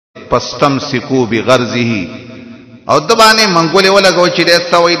فاستمسكوا بغرضه او دبانه منګولې ولګو چې دا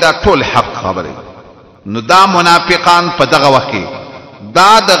سوي دا ټول حق خبره. نو دا منافقان په دغه وخت کې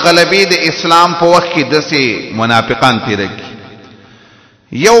دا د غلبې د اسلام په وخت کې دسه منافقان تیرګي.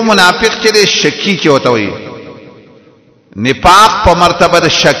 یو منافق چې د شکی کې وته وي نفاق په مرتبه د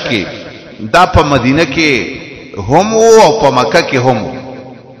شک کې دا په مدینه کې هم او په مکه کې هم.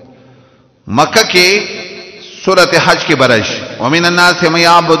 مکه کې سورۃ حج کې برش ومن الناس من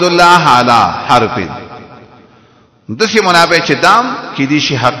يعبد الله على حرف دسی منافق چې دام کې دي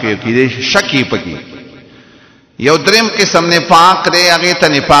شي حق کې دي شکی پکې. یو دریم قسم نفاق دی هغه ته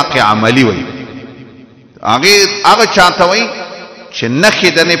نفاق عملی وي. هغه چاته وي چې نخې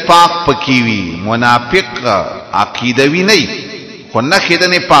د نفاق پکې وي منافق عقیدوي نه خو نخې د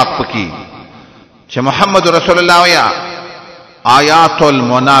نفاق پکې چې محمد رسول الله ویا آیات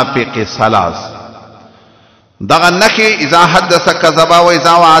المنافق ثلاث دغه نخې اذا حدث كذب و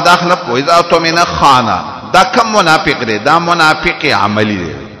اذا وعد اخلف و اذا اؤتمن خان. دا کم منافق دی؟ دا منافق عملی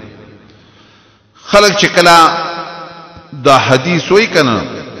دی. خلق چې کله دا حدیث وای کنه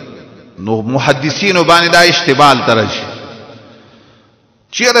نو محدثین باندې دا اشتبال ترشي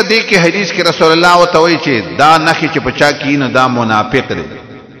چیرې دې کې حدیث کې رسول الله او توي چې دا نخي چې بچا کینه دا منافق دی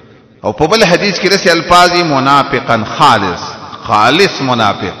او په بل حدیث کې رسي الفاظي منافقا خالص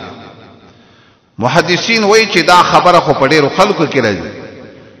منافق. محدثین وای چې دا خبره خو په ډیرو خلکو کې راځي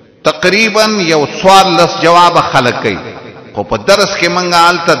تقریبا یو سوال لس جواب خلک کوي خو په درس کې منګه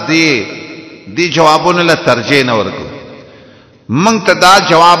حالت دی جوابونه له ترجیح نه ورکو. منګ ته دا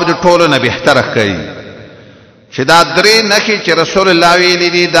جواب د ټولو نه بهتره کوي چې دا درې نخي چې رسول الله ویلي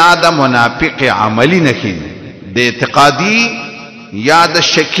دي دا د منافق عملی نخي د اعتقادي یا د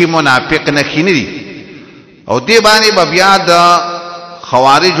شکی منافق نخي نه دي. او دې باندې بیا د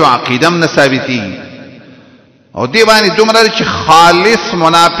خوارج عقیدم نه ثابتي او دې باندې دومره چې خالص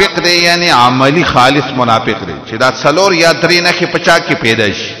منافق دی یعنی عملی خالص منافق دی چې دا څلور یا درې نخي پچا کې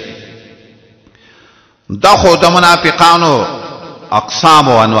پیدا شي. دا خو د منافقانو اقسام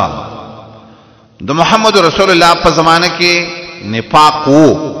او انواع. د محمد رسول الله په زمانه کې نفاق وو.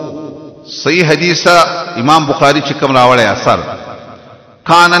 صحیح حدیث امام بخاری چې کوم راوړی اثر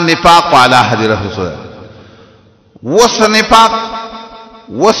کان النفاق علی حد رسول وس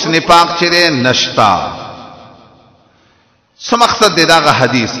نفاق چې نشتا. څه مقصد دی داغه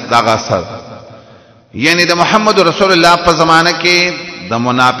حدیث داغه اثر؟ یعنی د محمد رسول الله په زمانه کې د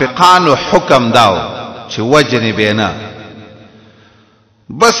منافقانو حکم داو چې وجنی بینا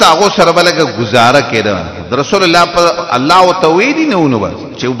بس هغه سره بلګه گزاره کړه د رسول الله په الله او توحید نه ونه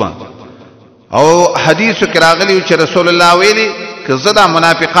بس چې وبا او حدیث کې راغلی چې رسول الله ویلي که زدا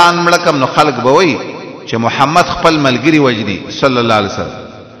منافقان ملکم نو خلق بوي چې محمد خپل ملګری وجدي صلی الله علیه وسلم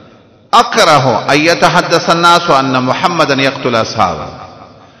اکره ايتحدث الناس ان محمدا يقتل اصحابه.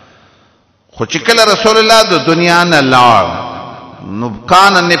 خو چې کله رسول الله د دنیا نه لاړ نو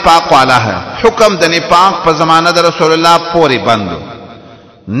کان النفاق علیه حکم د نفاق په زمانه د رسول الله پوری بند.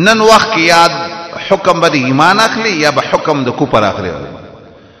 نن وخت یاد حکم به ایمان اخلي یا به حکم د کفر اخلي.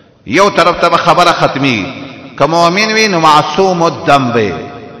 یو طرف ته خبره ختمي که مؤمن وي نو معصوم الدم به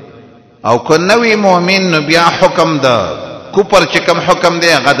او که نوی مؤمن نو بیا حکم د کفر چې کوم حکم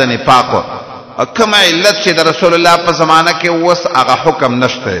دی هغه د نفاق او کوم علت چې د رسول الله په زمانه کې وس هغه حکم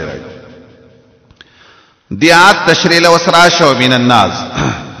نشته. دیات تشریع لوسراش ومن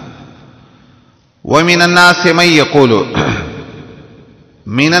الناس من يقول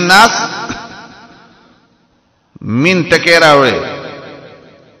من الناس من تکراوي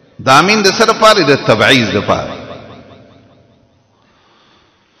دا من د سره پاره د تبعیض د پاره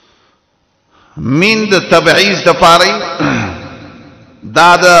من د تبعیض د پاره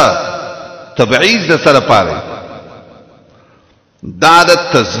دا د تبعیض د سره پاره دا د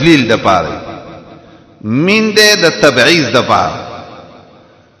تذلیل د پاره من د تبعیض د پاره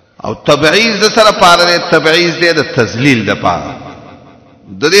او تبعیض د سره پاره تبعیض د تذلیل د پاره.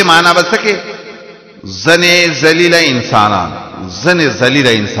 د دې معنی به څه کې زنه ذلیل انسانان زنه ذلیل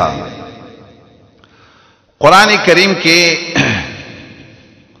انسان. قران کریم کې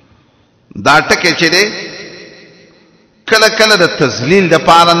دا ټکه چې ده کله کله د تذلیل د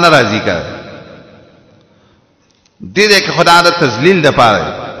پاره ناراضي کړي. دې کې خدا د تذلیل د پاره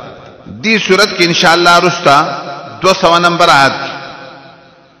دی صورت کې ان شاء الله رستا 200 نمبر آیت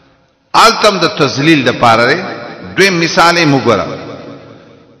التم د تذلیل د پاره دوی مثال موږ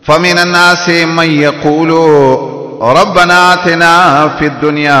فمن الناس من يقول ربنا آتنا في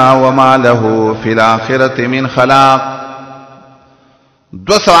الدنيا وما له في الآخرة من خلاق.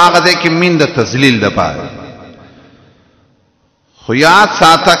 دو سواغه کې من د تذلیل د پاره خو یاد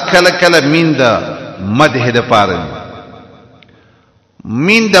ساته کله کله من د مدح د پاره.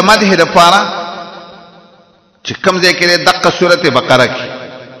 مین د مدح دپاره چې کوم ځای کې دی دقه سورة بقره کې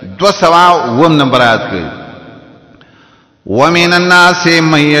 200 نمبر آیات کې ومن الناس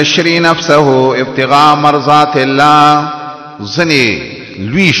من یشری نفسه ابتغاء مرضات الله ځنې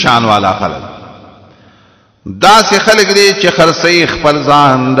لوی شان والا خلک داسې خلک دي چې خرڅوي خپل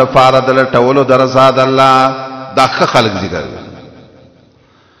ځان د پاره د لټولو د رضا د الله دا ښه خلک ذکر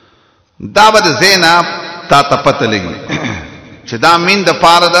دا به د زینا تا ته پته لګي چې دا مين د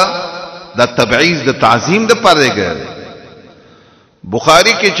پاره د تبعیض د تعظیم د پاره دی.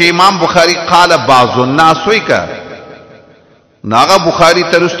 بخاری کې چې امام بخاری قال بعض الناس وی کا ناغه بخاری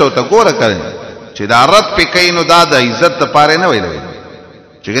ترسته ته ګوره کړي چې دا رد په کینو دا د عزت ته پاره نه ویل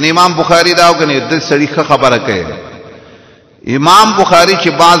چې ګنې امام بخاری دا وګني د سړي خبره کوي. امام بخاری چې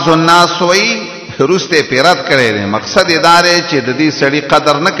بعض الناس وی رسته پیرات کړي مقصد ادارې چې د دې سړي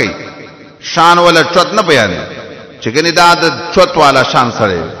قدر نه کوي شان ولا چت نه بیانې چې ګنې دا د چت والا شان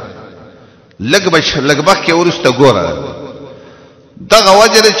سره لګبخ کې ورسته ګوره دغه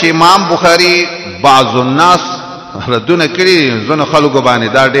وجه چې امام بخاری بعض الناس ردونه کړي زنه خلکو باندې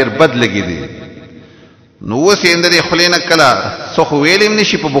دا ډېر بد لګي دي. نو وسې اندرې خلینه کله څخه ویلم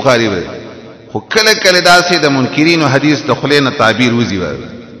نشي په بخاری وي خو کله کله داسې د منکرینو حدیث د خلینه تعبیر وزي وي.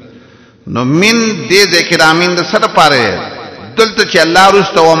 نو من دې ذکر امین د سره پاره دلته چې الله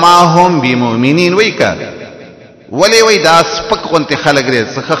رسته وما هم بمؤمنین وی کا ولی وی دا سپک غونته خلق لري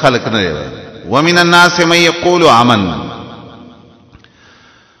څخه خلق نه لري. ومن الناس من يقول آمنا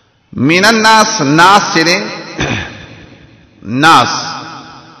من الناس ناس سره ناس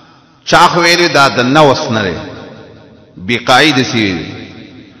چاخ ویلو دا د نوس نه لري بقاعده سی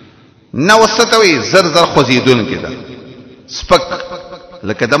نوستوي زر زر خوځیدون کې دا سپک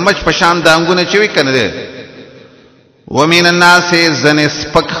لکه د مچ پشان د انګونه چوي کنه ده. ومن الناس زن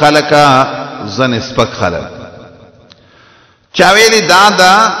سپک خلقا زن سپک خلق چاویلی دا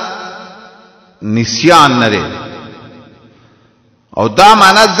نسیان نره او دا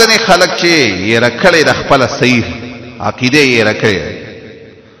معنا زن خلق چې یې رکړې د خپل صحیح عقیده یې رکړې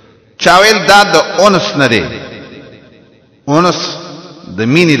چاویل دا د اونس نره اونس د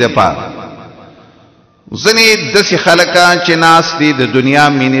مینې د پاره ځنې داسې خلکان چې ناس دي د دنیا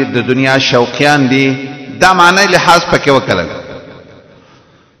مینې د دنیا شوقیان دي دا معنی لحاظ پکې وکړل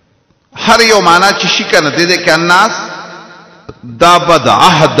هر یو معنی چې شي کنه د دې کې الناس دا بد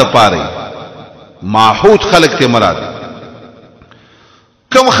عهد د پاره معهود خلق ته مراد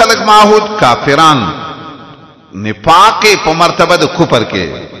کوم خلق معهود کافران نفاق په مرتبه د کفر کې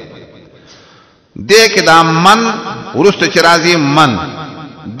دې کې دا من ورسته چې راځي من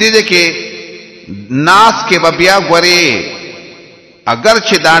دې کې ناس کې بیا غوري اگر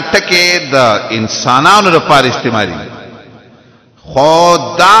چې دا ټکه د انسانانو لپاره استعمالي خو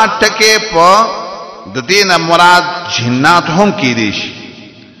دا ټکه په د دینه مراد جنات هم کې دي شي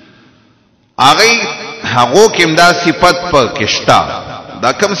هغه کوم دا صفت په کښتا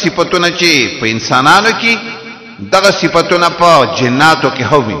دا کوم صفاتونه چې په انسانانو کې دغه صفاتونه په جناتو کې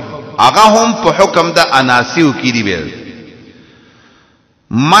هوي هغه هم په حکم د اناسیو کې دي به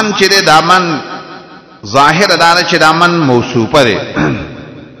من چې دا من ظاهر دانه چې دا من موصوفه ده.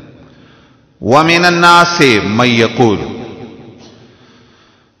 ومن الناس من يقول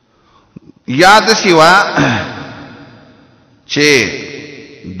یاد سیوا چې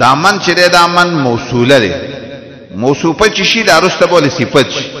دامن چې دامن موصوله ده موصوفه چې شي دا رسته بوله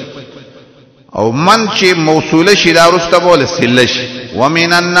صفت شي او من چې موصوله شي دا رسته بوله صله شي.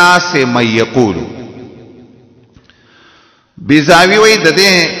 ومن الناس من يقول بزاوی وی د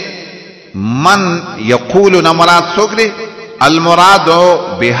دې من يقول نمراد سوکری المراد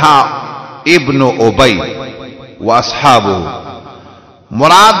بها ابن ابي واصحابه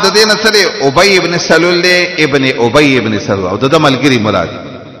مراد د دې نسره ابي ابن سلول له ابن ابي ابن سلول او د ملګری مراد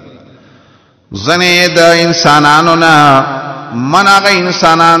زنه د انسانانو نه منغه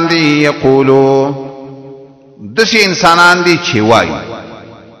انسانان دي یقولو دشي انسانان دي چې وای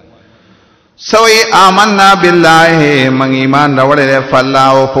سوی آمنا بالله من ایمان راوړل فالله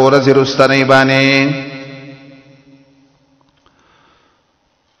او فورز رستنی باندې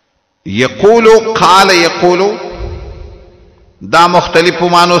یقولو قال یقولو دا مختلف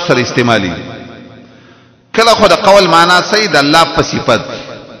معنی سره استعمالي کله خو د قول معنا سید الله په صفت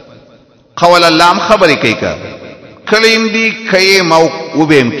قول الله خبرې کوي کلیم دی کای مو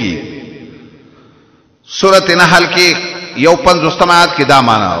وبم کی سورۃ نحل کې یو 50 آیات کې دا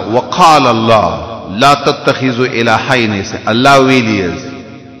معنا وقال الله لا تتخذوا الہین الله ویلی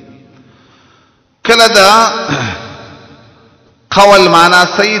کله دا قول معنا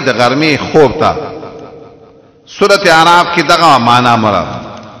سید غرمه خوب تا سورۃ اعراف کې دغه معنا مراد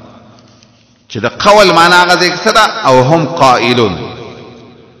چې د قول معنا غږ صدا او هم قائلون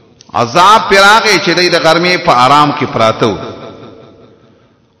عذاب پر راغی چې دی د غرمې په آرام کې پراته و.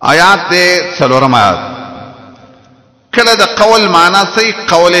 آیات دی څلورم آیات. کله د قول معنا صحیح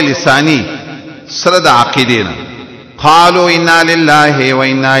قول لسانی سره د عقیدې نه. قالوا انا لله و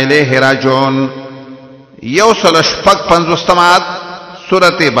انا الیه راجعون. یو سل شپږ پنځوستم آیات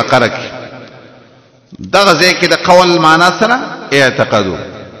سورة بقره کې دغه ځای کې د قول معنا سره اعتقادو.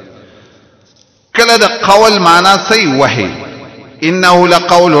 کله د قول معنا صحیح وحی. انه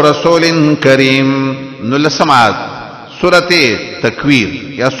لقول رسول کریم. نو لسم آیات سورة تکویر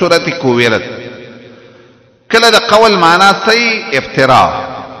یا سورة کویرت. کله د قول معنا صحیح افتراء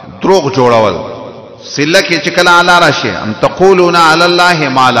دروغ جوړول. سله کې چې کله علی راشي ام تقولون علی الله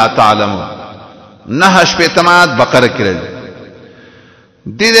ما لا تعلمون. نه شپږمات بقره کې راځي.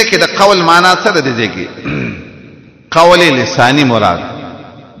 دې کې د قول معنا سره دې کې قول لسانی مراد.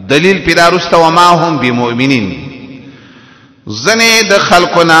 دلیل پیدارسته وما هم بمؤمنین. زنه د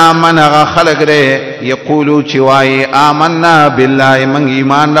خلقنا من هغه خلق لري یقولو چې وای آمنا بالله من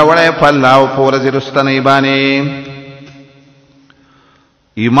ایمان راوړې په الله او په ورځ رستنې باندې.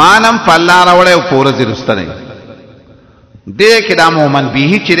 ایمانم په الله راوړې او په ورځ رستنې. دې کې د مؤمن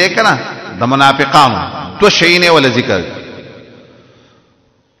به چې لري کنه د منافقانو دو شیونه ول ذکر.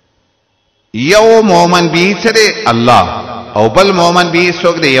 یو مؤمن به سره الله او بل مؤمن به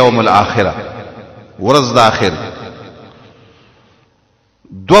څوک دی یوم الاخره ورځ د اخر.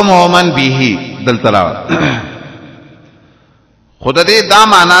 دو مؤمن به دلتلا خود دې دا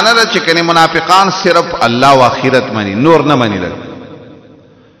معنا نه چې کني منافقان صرف الله او اخرت مانی نور نه مانی لګ.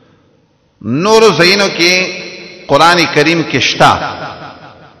 نور زینو کې قران کریم کې شتا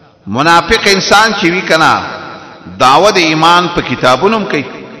منافق انسان چې وی کنا دعوت ایمان په کتابونو کوي.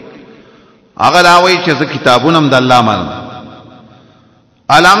 هغه راوي چې ز کتابونو د الله مان.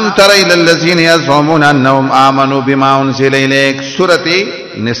 الم تر الى الذين يزعمون انهم امنوا بما انزل اليك. سورة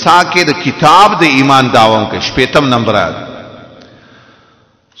نساء کې د کتاب د ایمان داوام کې شپږم نمبر آیات.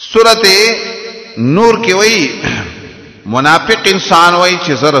 سورة نور کې وایي منافق انسان وایي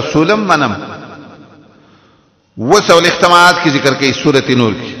چې زه رسولم منم. وسول اختمات کې ذکر کوي سورة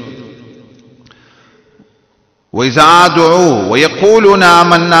نور کې. وإذا دعوا ويقولون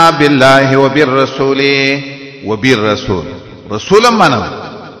آمنا بالله وبالرسول رسولا منم.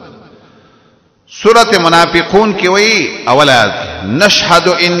 سورة منافقون کی وی اولاد نشهد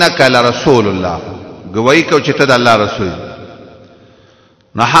انك لرسول الله. گوئی کو چې ته د الله رسول.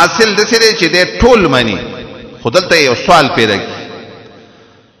 نه حاصل د سره چې د ټول منی. خدلته یو سوال پیدا کی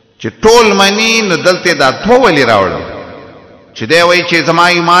چې ټول منی نو دلته دا ټول ولې راوړل چې دی وای چې زما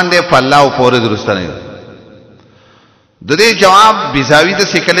ایمان دی په الله او په ورځ درستنه. د دې جواب بزاوی د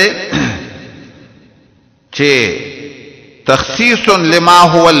سکله چې تخصیص لما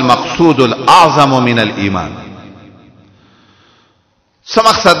هو المقصود الاعظم من الايمان. څه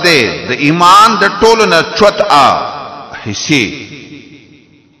مقصد دی د ایمان د ټولو نه چوت حصے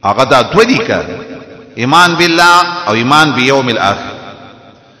هغه دا دوه دي که ایمان بالله او ایمان بیوم الاخر.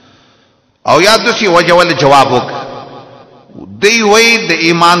 او یاد دسی وجه ول جواب وک دی وی د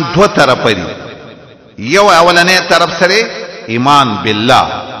ایمان دو طرف دی. یو اولنې طرف سره ایمان بالله.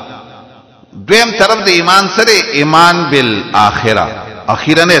 دویم طرف د ایمان سره ایمان بالآخره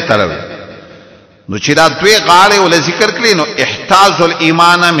اخیرنه طرف. نو چې دا دوی غاړه ول ذکر کړي نو احتاز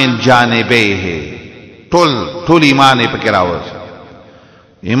الایمان من جانبیه. ټول ایمان په کې راوځي.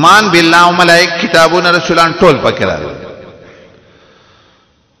 ایمان بالله او ملائک کتابونه رسولان ټول پکې راوځي.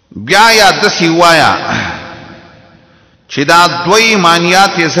 بیا یا د سی وایا چې دا دوی ایمانیات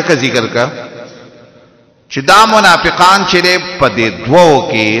یې څخه ذکر کا چې دا منافقان چې په دې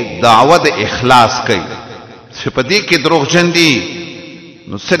دوو کې دعوت اخلاص کوي چې په دې کې دروغجن دي.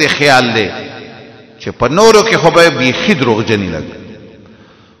 نو سره خیال دی چې په نورو کې خو به بيخي دروغجنی لګ.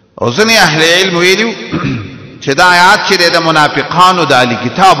 او ځنې اهل علم ویلو چې دا آیات چې د منافقانو د اهل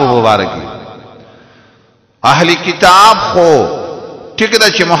کتاب مبارک اهل کتاب خو ټیک ده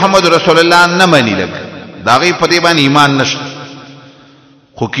چې محمد رسول الله نه مانی لګ. دا غي په دې باندې ایمان نشته.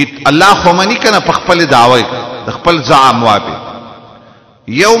 خو کی الله خو منی کنه په خپل دعوی د خپل زعم موافق.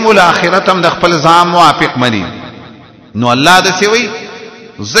 یوم الاخرت هم د خپل زعم موافق منی. نو الله د سی وی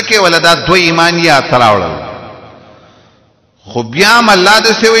زکه ولدا دو ایمانیات تراوړل. خو بیا هم الله د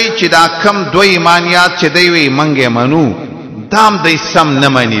سی وی چې دا کم دو ایمانیات چې دی وی منګه منو دام د سم نه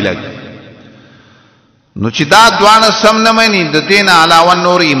منی لګ. نو چې دا دوانه سم نه منی د دین علاوه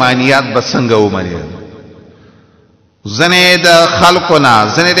نور ایمانیات بسنګ و منی. زنه د خلقنا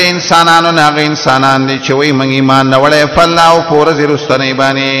زنه د انسانانو نه غي انسانان دي چې وای من ایمان نه وړي فالله او پورز رستنی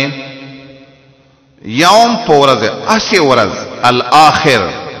باندې یوم پورز اسی ورځ الاخر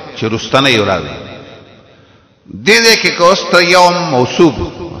چې رستنی ورځ دې کې کوست یوم موصوب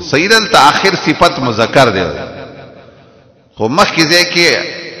سیدل تا آخر صفت مذکر دی خو مخکې ځای کې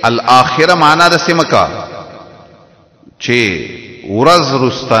الاخره معنا د سمکا چې ورځ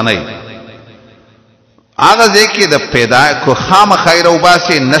رستنی هغه ځای کې د پیدا کو خام خیر او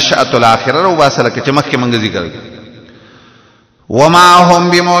باسي نشأت الاخره او باسه لکه چې مخکې مونږ ذکر وما هم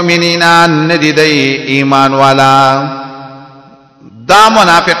بمؤمنین ندی ایمان والا دا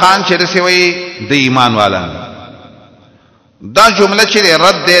منافقان چې رسوي د ایمان والا دا جمله چې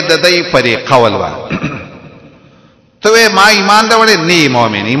رد ده د دې پرې قول وا ته ما ایمان دا وړي نه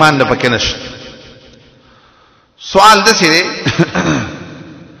مؤمن ایمان د پکې نشته سوال د سره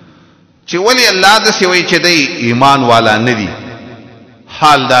چې ولی الله د سوي چې د ایمان والا نه دي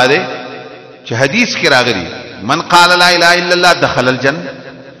حال دا ده چې حدیث کې راغلي من قال لا اله الا الله دخل الجنه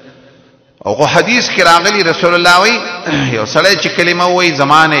او حدیث کې راغلي رسول الله وی یو سړی چې کلمه وای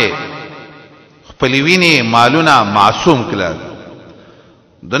زمانه خپلوینه مالونه معصوم کړه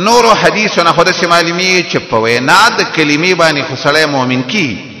د نورو حدیثونه خود سي معلومي چې په وینا د کلمې باندې خسړی مؤمن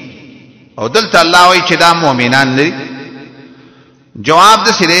کی او دلته الله وی چې دا مؤمنان نه جواب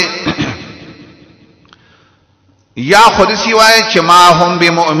د سره یا خود سی وای چې ما هم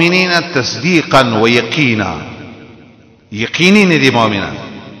بمؤمنین تصدیقا و یقینا یقینی نه دي مؤمنان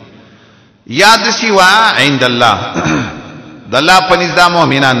یا د سی وا عند الله د الله پنځ د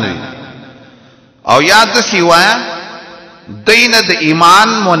مؤمنان نه او یا د سی وا دین د ایمان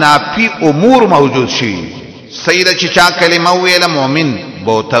منافی امور موجود شي سیده چې چا کلمه ویله مؤمن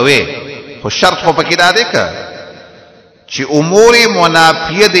بوتوي خو شرط خو پکې دا دی چې امور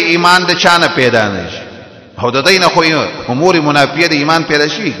منافیه د ایمان د چانه پیدا نشي او د دینه خو امور منافیه د ایمان پیدا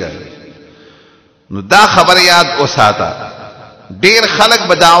شي نو دا خبر یاد اوساته ډیر خلق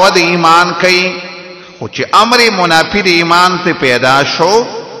به دعوت ایمان کوي خو چې امر منافی د ایمان ته پیدا شو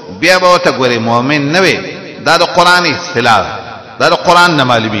بیا به ته ګوري مؤمن نه وي دا د قران اصطلاح دا د قران نه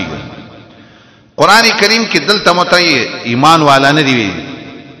معلومیږي قران کریم کې دلته متي ایمان والا نه دی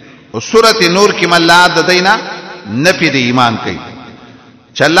او سورته نور کې مله د دینه نفي د ایمان کوي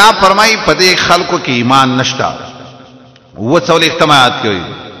چې الله فرمایي په دې خلکو کې ایمان نشتا و څول احتمالات کوي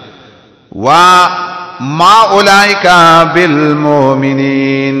وا ما اولئک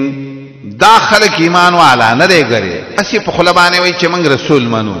بالمؤمنین دا خلک ایمان والا نه دی ګره اسی په خلبانه وای چې موږ رسول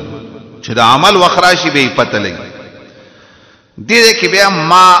منو چې د عمل وخراشي به پته لګي دې کې بیا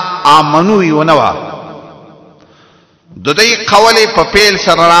ما امنو یو نوا د دې قول په پیل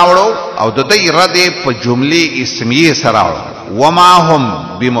سره راوړو او د دې رد په جمله اسمیه سره راوړو وما هم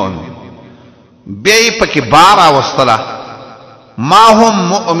بمؤمن بیا په کې بارا واستلا ما هم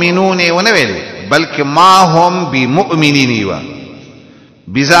مؤمنون ونویل بلکې ما هم بمؤمنین و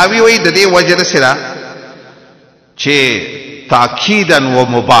بزاوی وای د دې وجه سره چې تاکیدا و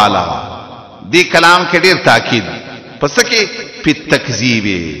مبالغه دې کلام کې ډیر تاکید پس کې په تکذیب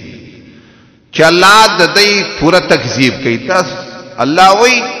چې الله د دې پورا تکذیب کوي تاسو الله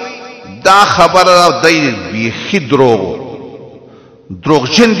وای دا خبر د دې به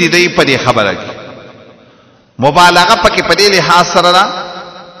دروغجن دي دی په دې خبره کې مبالغه پکې په دې لحاظ سره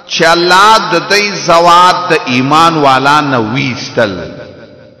چې الله د دې زوات د ایمان والا نه ویستل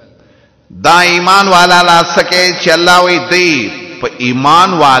دا ایمان والا لا سکے چې الله وی دی په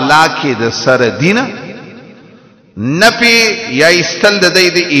ایمان والا کې د سر دینه نفي یا استل د دې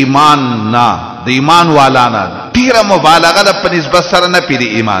د ایمان نه د ایمان والا نه ډیره مبالغه د په نسبت سره نه پی د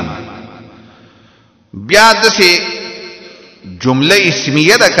ایمان بیا د سي جمله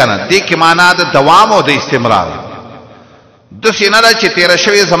اسمیه ده کنه د کې معنا د دوام او د استمرار د سینه چې تیر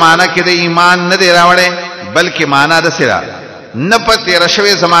شوی زمانہ کې د ایمان نه دی راوړې بلکې معنا د سره نه په تیر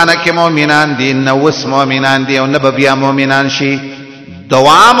شوی زمانہ کې مؤمنان دي نه وس مؤمنان دي او نه بیا مؤمنان شي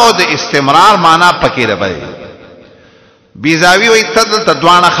دوام او د استمرار معنا پکې راوړي بیزاوی وي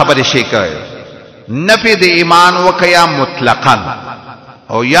تدوانه خبرې شي کوي نفي د ایمان وکیا مطلقاً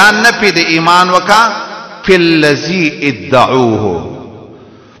او یا نفي د ایمان وکا فی الذی ادعوه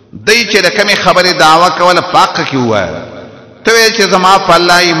دای چې کومه خبره داوا کوله پاک کی وای ته چې زما په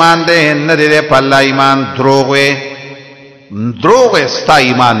الله ایمان ده نه دې په الله ایمان دروغ ستا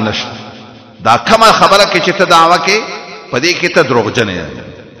ایمان نشته دا کومه خبره کې چې ته داوا کې پدې کې ته دروغجن یې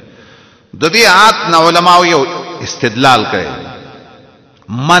د دې آیات نه علماء یو استدلال کوي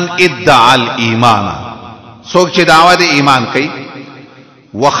من ادعى الايمان څوک چې داوا د ایمان کوي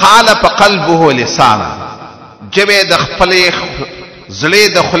وخالف قلبه لسانه جبه د خپل زړه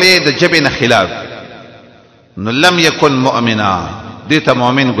د خله د جبه نه خلاف نو لم يكن مؤمنا دې ته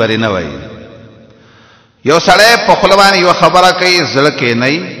مؤمن غری نه وای یو سړی په خپلوان یو خبره کوي زړه کې نه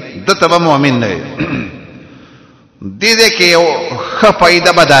د ته مؤمن نه دې کې یو ښه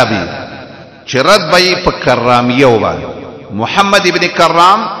فائدہ بدابي چې رد به په کرامیه وبا محمد ابن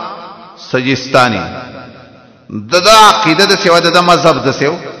کرام سجستانی دا عقیده د سیوا د مذهب د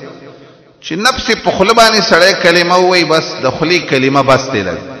سیو چې نفس په خله باندې سړی کلمه وای بس د خلی کلمه بس دی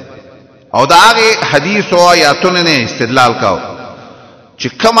او دا هغه حدیث او آیاتونه نه استدلال کاو چې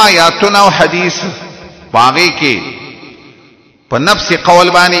کما آیاتونه او حدیث باغی کې په نفس قول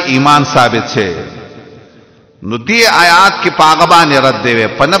باندې ایمان ثابت شه نو دی آیات کې پاغه باندې رد دی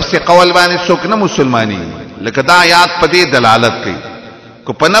په نفس قول باندې څوک نه مسلمانی لکه دا آیات په دې دلالت کوي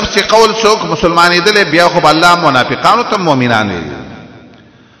کو په نفس قول څوک مسلمانی دي بیا خو الله منافقانو ته مؤمنان وي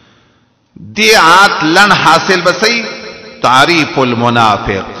دی آیات لن حاصل بسئی تعریف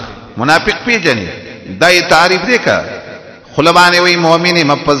المنافق منافق پیجنی دای تعریف دی کا خلبانه وی مؤمن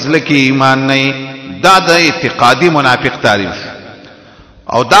مپزل کی ایمان نه دا د اعتقادي منافق تعریف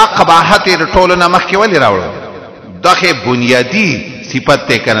او دا قباحت ټولو نه مخکې ولې راوړو دغه بنیادی صفت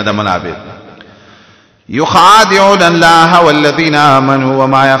ته کنه د منافق يخادعون الله والذين آمنوا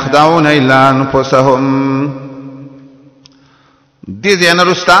وما يخدعون الا انفسهم دې ځنه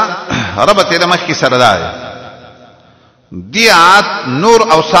رستا ربته د مخکې سره ده دی آیات نور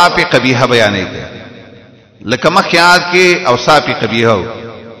اوصاف قبیحه بیانې ده لکه مخکې آیات کې اوصاف قبیحه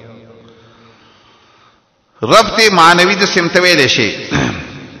ربط معنوي د سمتویل شي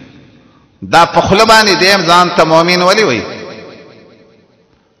دا په خله باندې دیم ځان ته مؤمن ولی وي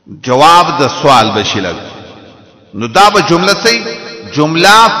جواب د سوال بشیلګ نو دا به جمله سي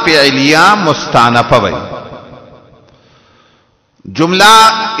جمله فعلیه مستانفه وي جمله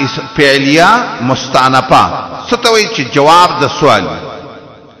فعلیه مستانفه ستوي چې جواب د سوال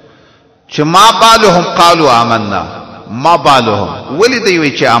چې ما بالهم قالوا آمنا ما بالهم ولی دی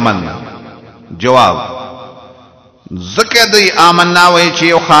وی چې آمنا جواب زکه دی آمنا وی چې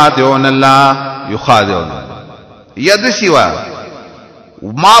یخادعون الله یخادعون ید سیوا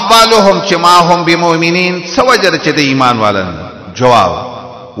ما بالهم چې ما هم بمؤمنین سوجر چې د ایمان والن جواب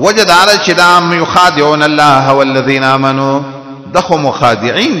وجدار چې دا یخادعون الله والذین آمنوا دخو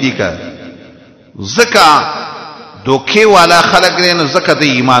مخادعين دي کا زکا دوکي والا خلق رینو زکا د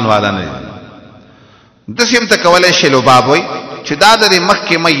ایمان والا نه د سیم ته کولای شي لو باب وي چې دا د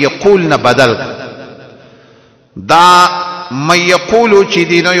مخکې مې یقول نه بدل دا مې یقول چې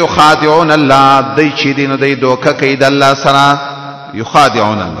دینو یخادعون الله دای چې دینو دای دوکه کوي د الله سره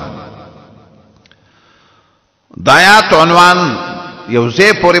یخادعون الله دایات عنوان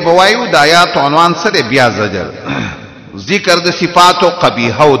یوزه پورې بوایو دایات عنوان سره بیا زجر ذکر د صفات او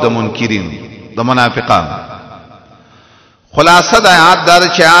قبیحه او د منکرین د منافقان خلاصه د آیات دار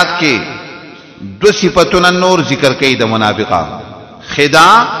چات کې دو صفاتونه نور ذکر کوي د منافقان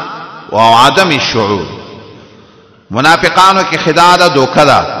خداع او عدم الشعور منافقانو کې خداع ده دوکه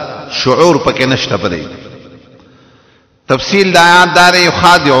ده شعور پکې نشته پدې تفصیل د آیات دار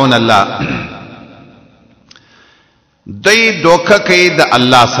یخادعون الله دای دوکه کوي د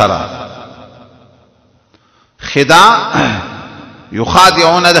الله سره خداع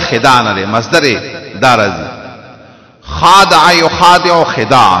یخادعون د خداع نه مصدر دارزی خادع یخادع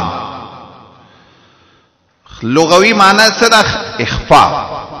خداعا لغوی معنی سره اخفاء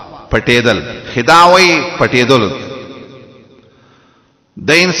پټیدل خداع وی پټیدل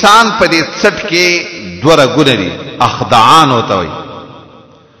د انسان په دې څټ کې دوره ګلري اخدعان ہوتا وي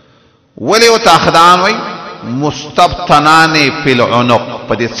ولی او اخدعان وي مستبطنان فی العنق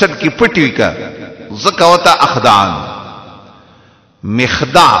په دې څټ کې پټي کا زکه وتا اخدعان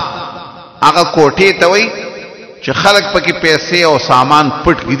مخدع هغه کوټه ته وي چې خلق پکې پیسې او سامان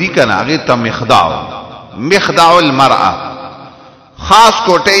پټ کړي کنه هغه ته مخدع مخدع المرأه خاص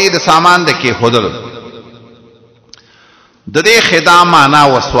کوټه د سامان د کې خودل د دې خداع معنا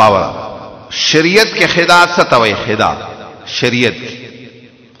وسواوه شریعت کې خداع څه ته وایي خداع شریعت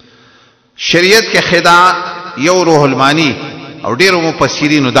کې خداع یو روح المانی او ډیرو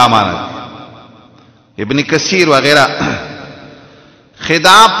مفسرین دا معنا ابن کثیر وغیرہ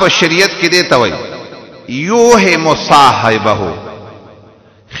خداع په شریعت کې دی ته وایي یوه مصاحبه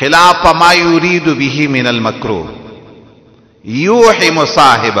خلاف ما یرید به من المکروه یوه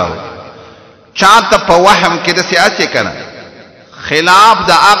مصاحبه چاته په وهم کې د سیاست کنه خلاف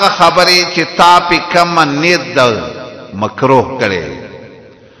د هغه خبرې چې تا په کم نیت د مکروه کړي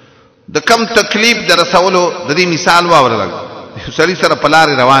د کم تکلیف در رسولو د دې مثال واورل سړی سره پلار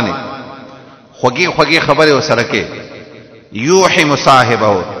روانه خوږی خبره وسره کې یوه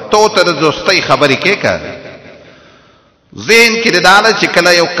مصاحبه تو تر دوستۍ خبرې کې کا ذهن کې داله چې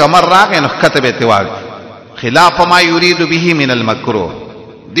کله یو کمر راغی نو کتبه تیواږ خلاف ما یرید به من المکروه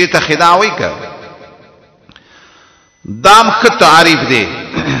دې ته خداع وای کا دام خ تعریف دی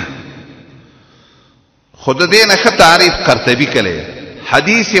خود دې نه خ تعریف قرطبی کړي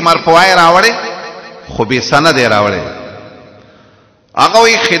حدیث مرفوع راوړي خو به سند راوړي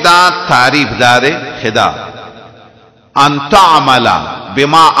اغوی خدا تعریف داره خدا ان تعمل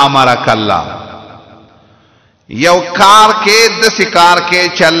بما امرک الله یو کار کې د سکار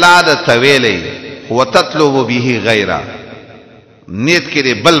کې چلا د تویلې هو تطلب به غیره نیت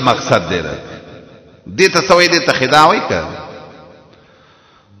کې بل مقصد دی دې ته سوې دې ته خدا وای کا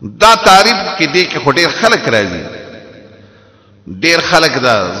دا تعریف کې دې کې خټیر خلق راځي ډیر خلق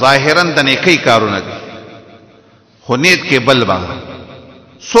دا ظاهرا د نیکی کارونه کوي خو نیت کې بل باندې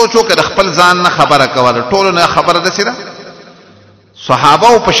سوچو که د خپل ځان نه خبره کوله ټولو نه خبره ده سره صحابه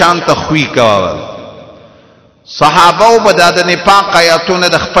او پشان ته خوې کوله صحابه او بداد نفاق آیاتونه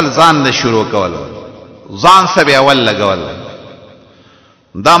د خپل ځان نه شروع کوله ځان سبه اول لګول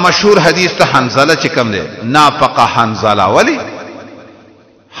دا مشهور حدیث ته حنزله چې کوم دی نافق حنزله ولی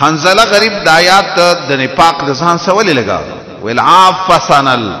حنزله غریب د آیات د نفاق د ځان سره ولی لګا ویل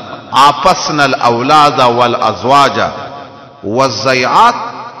عافسنا الاولاد والازواج والزیعات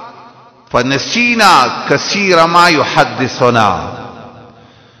فنسینا کثیر ما یحدثنا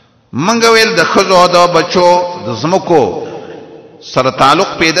منګ ویل د خزو د بچو د زمکو سره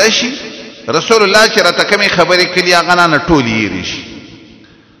تعلق پیدا شي رسول الله چې راته کومې خبرې کړي هغه نه ټولې ریشي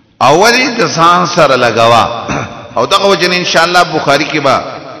اولی د ځان سره لګوا او دغه وجه ان شاء الله بخاری کې با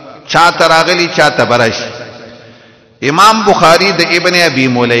چاته راغلی چاته براشي امام بخاری د ابن ابي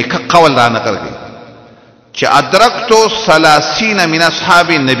مليكه قول را نقل کړي چې ادرکتو 30 من اصحاب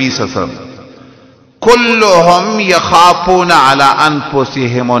النبي صلی الله علیه وسلم كلهم يخافون على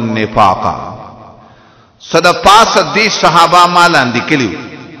انفسهم النفاق صد پاس دي صحابه مالان دي کلیو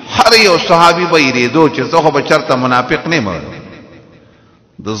هر یو صحابي به یریدو چې زه خو به چرته منافق نه مې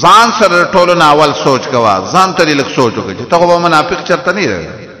د ځان سره ټولو نه اول سوچ کوا ځان ته لږ سوچ وکړه چې ته خو به منافق چرته نه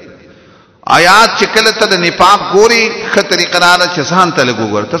راغلی آیات چې کله ته د نفاق ګوري ښه طریقه راله چې ځان ته لږ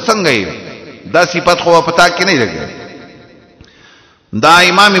وګوره ته څنګه یې دا صفت خو پتا کې نه لګي دا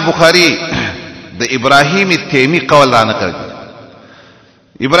امام بخاری د ابراهیم تیمی قول را نقل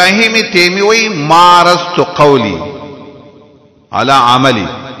ابراهیم تیمی وی مارست قولی على عملی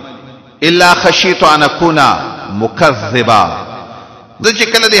الا خشیت ان اكون مکذبا د چې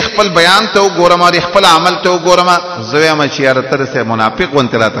کله د خپل بیان ته وګورم او خپل عمل ته وګورم زوی ما چې یاره تر سه منافق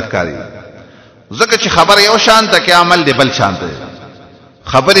ونته را تخکاری ځکه چې خبر یو شان ته کې عمل دی بل شان ته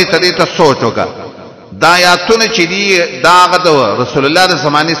خبرې ته ته سوچ وکړه دا آیاتونه چې دی دا غد رسول الله د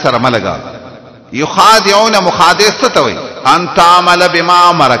زمانه سره ملګا یخادعون مخادثه ته وي ان تعمل بما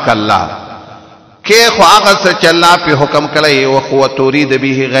امرك الله کې خو هغه څه چې الله په حکم کړی او خو تريد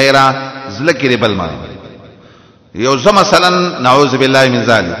به غیره ذکر بل ما یو مثلا نعوذ بالله من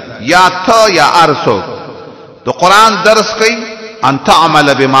ذلک یا ته یا ارسو د قران درس کوي ان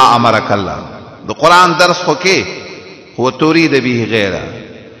تعمل بما امرك الله د قران درس خو کې هو تريد به غیره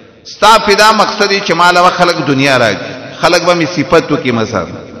ستا پیدا مقصدی چې مال او خلق دنیا راځي خلق به می صفاتو کې مثلا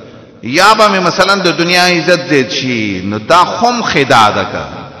یا به مثلا د دنیا عزت زیات شي نو دا خم خداع ده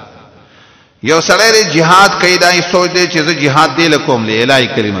یو سړی جهاد کوي دا سوچ دی چې زه جهاد دی لکوم له الهي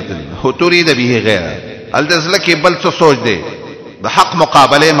کلمت هو تريد به غیره الدزله کې بل څه سوچ دی د حق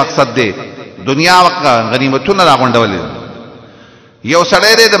مقابله مقصد دی دنیا غنیمتونه راغونډول یو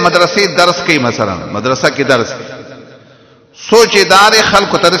سړی د مدرسې درس کوي مثلا مدرسه کې درس سوچ دار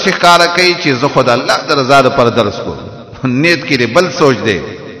خلکو تر شي کار کوي چې زه خدای الله د رضا پر درس کو نیت کې بل سوچ دی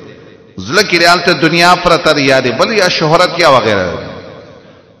زله کې realte دنیا پر تر یاد بل یا شهرت یا وغیرہ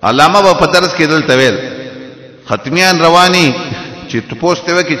علامه په درس کې دلته ویل ختمیان رواني چې تاسو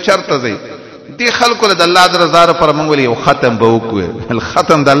ته کې چرته ځي دي خلکو د الله د رضا پر منګولې یو ختم به وکوي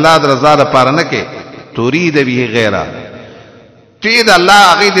الختم د الله د رضا پر نه کې تريد به غیره چې د الله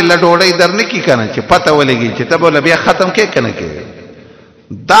هغه د لډوړې درنه کې کنه چې پته ولګي چې تبه بیا ختم کې کنه کې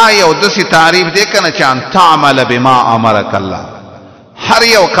دا یو د سي تعریف دی کنه چې ان تعمل بما امرك الله هر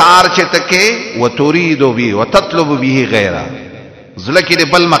یو کار چې تکي وتريد به وتطلب به غیره ځلکه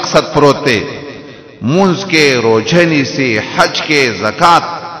د بل مقصد پروت دی مونږ کې روزنی سي حج کې زکات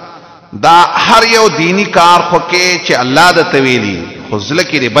دا هر یو دینی کار خو کې چې الله د تویلی خو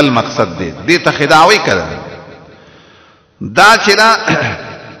ځلکه د بل مقصد دی دې ته خداوي کړه دا چې دا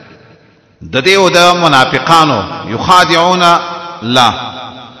د دې او د منافقانو یخادعون الله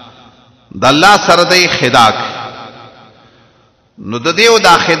د الله سره د خداع نو د دې او د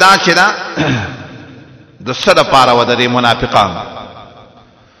خداع چې دا د سره پاره و د منافقانو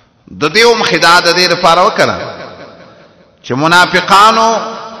د دې او خداع د دې لپاره وکړه چې منافقانو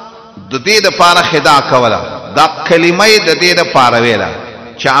د دې لپاره خداع کوله دا کلمه د دې لپاره ویله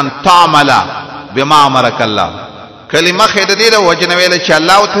چې ان تعمل بما امرك الله کلمه خدای دې د وجنه ویل چې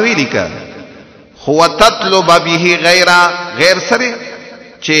الله او تویلی کا هو تطلب به غیر سره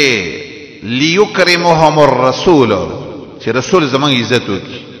چې ليكرمهم الرسول چې رسول زمونږ عزت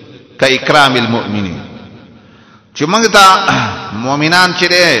وکړي کا اکرام المؤمنین چې موږ ته مؤمنان چې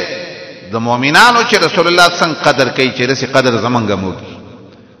د مؤمنانو چې رسول الله څنګه قدر کوي چې رسي قدر زمونږ مو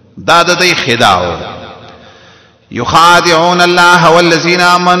دا د دې خداع یخادعون الله والذین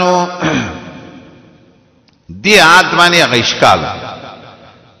آمنوا دی آدمانی غیشکال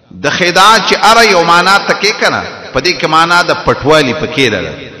د خداع چې اره یو معنا تکې کنه په دې کې معنا د پټوالی پکې ده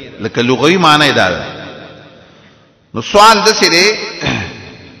لکه لغوي معنی ده نو سوال د سره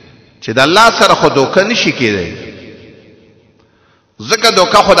چې د الله سره خو دوکه نشي کېدای ځکه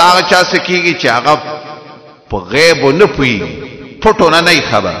دوکه خدای هغه چا سکیږي چې هغه په غیب نه پوي پټو نه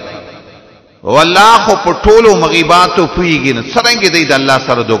خبر والله خو په ټولو مغیباتو پويږي نه څنګه دی د الله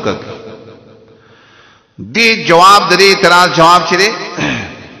سره دوکه دی جواب درې اعتراض جواب چره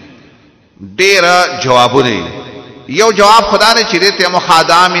ډیر جوابونه یو جواب خدا نے چره ته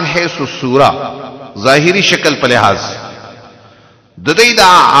مخادع من حيث الصوره ظاهری شکل په لحاظ د دې دا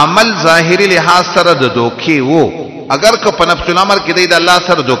عمل ظاهری لحاظ سره د دوکي وو اگر که په نفس الامر کې د الله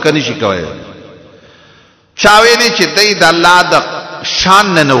سره دوکه نشي کوي چاوي نه چې د الله د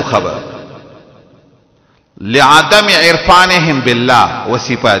شان نه خبر لعدم عرفانهم بالله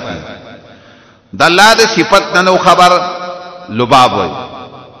وصفاته د الله د صفات نه خبر لباب وي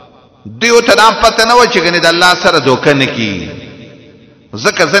دیو ته دا پته نه و چې ګنې د الله سره دوکه نه کی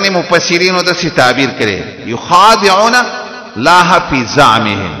ځکه ځنې مفسرینو د سی تعبیر کړي یخادعون لا فی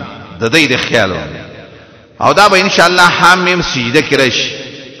زعمهم د دې د خیال او دا به ان شاء الله حامیم سجده کړش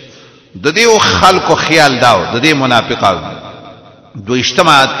د دې خلکو خیال داو د دې منافقانو دو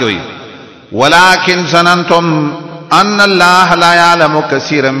اجتماعات کوي ولكن ظننتم ان الله لا يعلم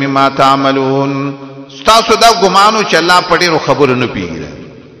كثيرا مما تعملون تاسو دا ګمانو چې الله په ډیرو خبرو نه پیږي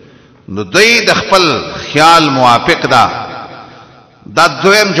نو دوی د خپل خیال موافق دا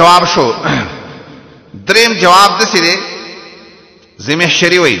دویم جواب شو دریم جواب د سره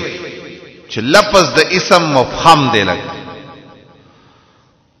زمهشری وای چې لفظ د اسم مفخم دی لګ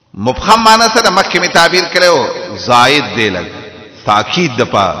مفخم معنی سره مکه می تعبیر کړو زائد دی لګ تاکید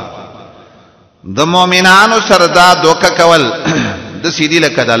د پا د مؤمنانو سره دا دوکه کول د سیدی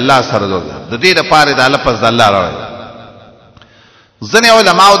لکه د الله سره دوکه د دې لپاره د لفظ د الله راوي ځنه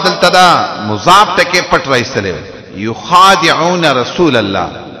علماء دلته دا مضاف ته کې پټ راځي یخادعون رسول الله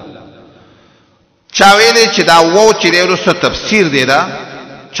چا ویلې چې دا وو چې ورسره تفسیر دی دا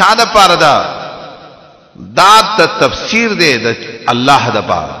چا د پاره دا د تفسیر دی د الله د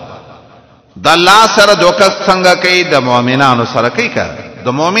پاره د الله سره دوکه څنګه کوي د مؤمنانو سره کوي د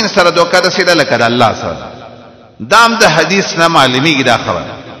مؤمن سره دوکه د سیده لکه د الله سره دام د حدیث نه معلومیږي دا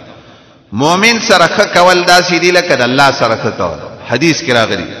خبره مؤمن سره کول دا سیدی لکه د الله سره کول حدیث کې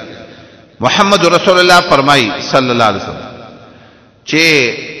راغلی محمد رسول الله فرمای صلی الله علیه وسلم چې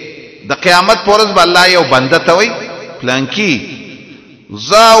د قیامت پورز به الله یو بنده ته وای پلانکی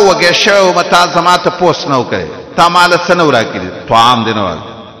زا وګښو متا زماته پوس نو کړي تا مال سنو راکړي طعام دینو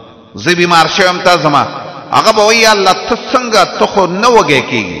زه بیمار شوم تا زما هغه به وی الله ته څنګه ته خو نو وګی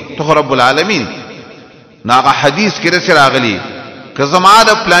کیږي ته رب العالمین ناغه حدیث کې رسول راغلی که زما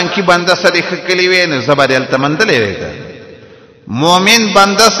د پلانکی بنده سره خکلی وې نه زبر التمندلې وې مؤمن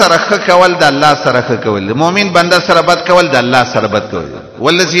بنده سره کول د الله سره کول مؤمن بنده سره بد کول د الله سره بد کول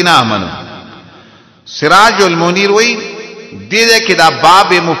والذین آمنوا سراج المنیر وی دې کې دا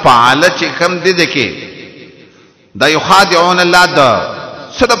باب مفعله چې کوم دې کې دا یخادعون الله دا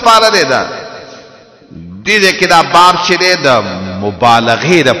څه د پاره دی دا دې کې دا باب چې دی د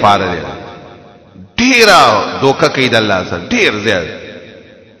مبالغه د پاره دی ډیر دوکه کوي د الله سره ډیر زیات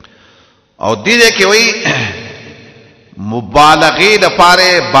او دې کې وی مبالغه د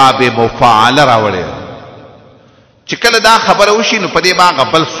پاره باب مفعله راوړي چې کله دا خبره وشي نو په دې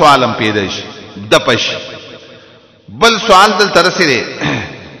باغ بل سوالم پیدا شي د پښ بل سوال دل ترسره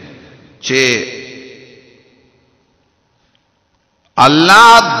چې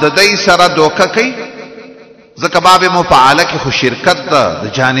الله د دې سره دوکه کوي ځکه باب مفعله کې خو شرکت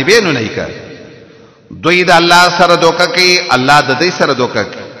د جانبینو نه کوي دوی د الله سره دوکه کوي الله د دې سره دوکه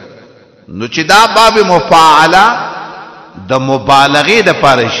کوي نو چې دا باب مفعله د مبالغه د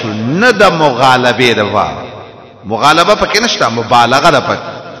پاره شي نه د مغالبه د پاره مغالبه پکې نشته مبالغه د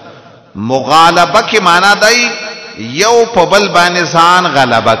پکې مغالبه کې معنا دی یو په بل باندې ځان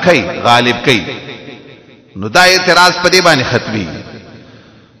غلبه کوي غالب کوي نو دا اعتراض په دې باندې ختمي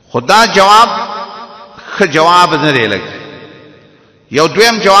خدا جواب خ جواب نه دی لګ یو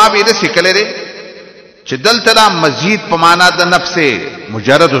دویم جواب یې د سکلره چې دلته دا مزید په معنا د نفس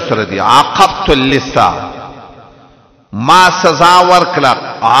مجرد سره دی عاقبت اللسان ما سزا ورکلا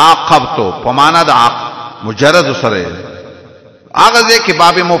عاقبتو په معنا د مجرد سره هغه ځکه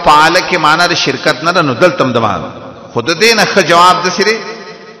باب مفعله کې معنا د شرکت نه نو دلته د معنا خود دې نه ښه جواب داسې دی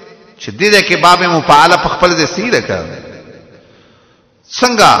چې دې کې باب مفاعله په خپل ځای صحیح ده که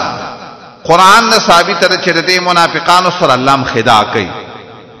څنګه قرآن نه ثابته ده چې د منافقانو سره الله هم خداع کوي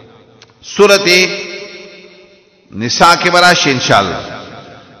سورة نساء کې به راشي انشاءالله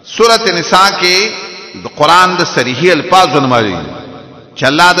سورة نساء کې د قرآن د صریحي الفاظونه معلومېږي چې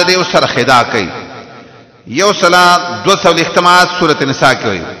الله د دې سره خداع کوي یو سلا 200 اختماعات سورة نساء کې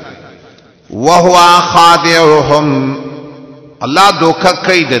وایي وهو خادعهم الله دوکه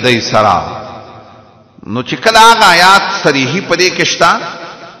کوي د دې سره نو چې کله هغه آیات صریحي په دې کې شته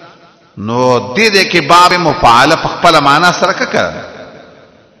نو دې کې باب مفاعله په خپل معنا سره کړه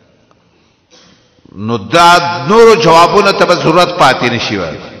نو دا نور جوابونه ته ضرورت پاتې نشي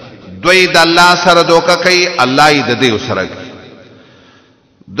وای دوی د الله سره دوکه کوي الله یې د دې سره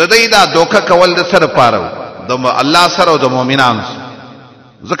د دې دا دوکه کول د سره پاره د الله سره او د مؤمنانو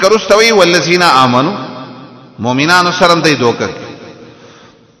ذکر واستوي والذین آمنوا مؤمنانو سره د دوکه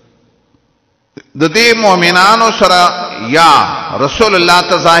د دې مؤمنانو سره یا رسول الله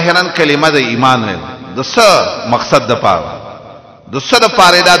ته ظاهرا کلمه د ایمان نه د څه مقصد د پاره د څه د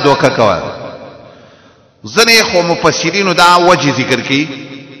پاره دا دوکه کوي ځنې خو مفسرینو دا وجه ذکر کړي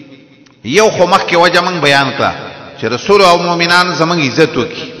یو خو مخکې وجه موږ بیان کړه چې رسول او مؤمنان زموږ عزت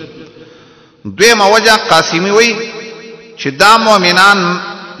وکړي دویمه وجه قاسمی وایي چې دا مؤمنان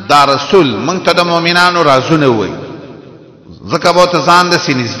دا رسول موږ ته د مؤمنانو رازونه وایي ځکه به ته ځان د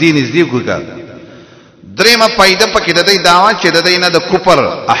سي نږدې کوي دریمه پایده پکې د دې داوا چې د دې نه د کفر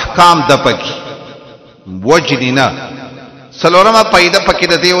احکام د پکې وجدي نه سلورمه پایده پکې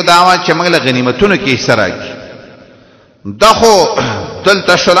د دې داوا چې موږ له غنیمتونو کې سره کی دا خو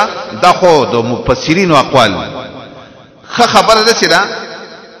دلته شولا دا خو د مفسرینو اقوال خبره ده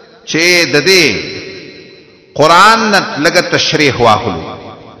چې د دې قران لګه تشریح واخلو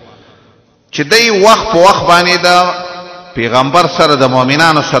چې دای وخت په وخت باندې د پیغمبر سره د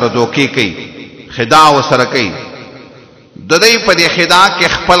مؤمنانو سره دوکي کوي خداع وسره کوي د دې په دې خداع کې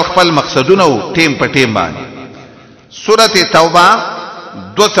خپل مقصدونه او ټیم په ټیم باندې سورة توبه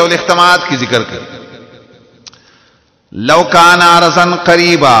 200 اختماعات کی ذکر کر لو كان عرضا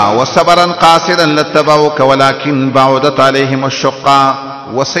قريبا وصبرا قاصدا لاتبعوك ولكن بعدت عليهم الشقة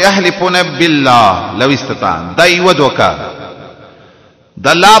وسيحلفون بالله لو استطاعوا دای ودوکا د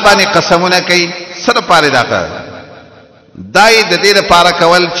الله باندې قسمونه کوي سره پاره دا کار دای د دې لپاره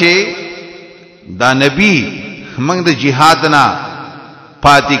کول چې دا نبی موږ د جهاد نه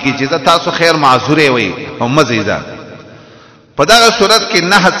پاتې کی چې تاسو خیر معذوره وي او مزیدا په دا صورت کې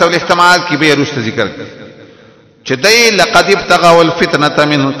نه څول احتمال کې به رست ذکر چې دای لقد ابتغوا الفتنه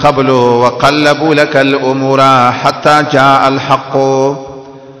من قبل وقلبوا لك الامور حتى جاء الحق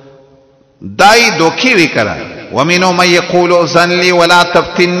دای دوکي وکړه ومنو من يقول زن لي ولا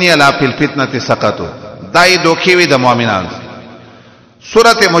تفتني لا في الفتنه سقطوا دای دوکي وي د مؤمنانو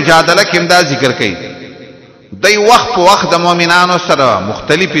سورته مجادله کې دا ذکر کړي دای وخت په وخت د مؤمنانو سره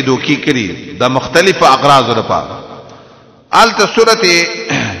مختلفي دوکي کړي د مختلفو اغراض لپاره آلته سورته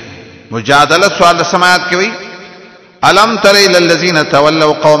مجادله سوال سماعت کې وي الم تر الى الذين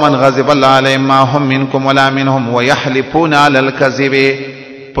تولوا قوما غضب الله عليهم ما هم منكم ولا منهم ويحلفون على الكذب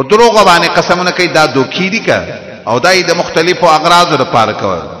په دروغ باندې قسمونه کوي دا دوکي دي که او دای د مختلفو اغراض لپاره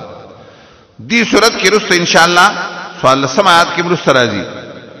کوي دی صورت کې رسو ان شاء الله سوال سماعت کې رسو راځي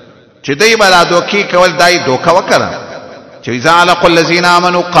چې دای بل دوکي کول دای دوکا وکړه چې اذا لقوا الذين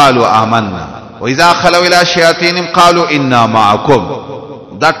امنوا قالوا آمنا واذا خلوا الى شياطينهم قالوا انا معكم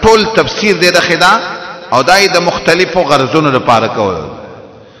دا ټول تفسیر دی د خدا او دای د مختلفو غرضونو لپاره کول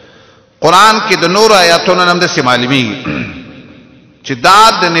قران کې د نور آیاتونو نم د معلومي چې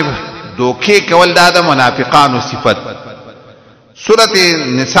دا د دوکي کول دا د منافقانو صفت سورته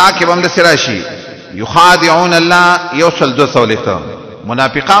نساء کې هم د سراشي یخادعون الله یوصل 200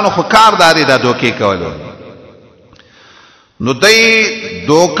 منافقانو خو کار داري دا دوکي کول نو دای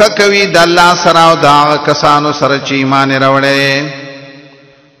دوکه کوي د الله سره او دا کسانو سره چې ایمان راوړي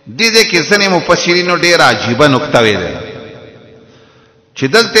دې کې ځنې مفسرینو ډېر عجیب نقطه ویل چې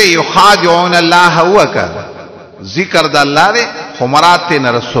دلته یخادعون الله هو کا ذکر د الله دی خو مراد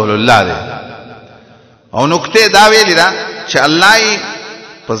ته رسول الله دی او نقطه دا ویل دا چې الله یې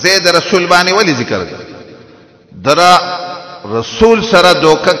په زید رسول باندې ولی ذکر درا رسول سره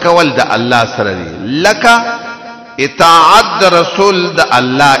دوکه کول د الله سره دی لکه اطاعت د رسول د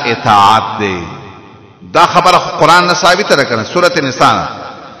الله اطاعت دی دا خبره قرآن نه ثابت ده کنه سورۃ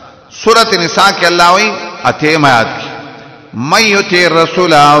النساء کې الله وایي اتیم آیات مَن یطیع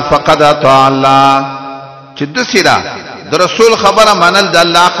الرسول فقد اطاع الله چې د سیدا د رسول خبره منل د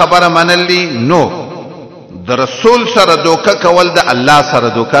الله خبره منل دي نو د رسول سره دوکه کول د الله سره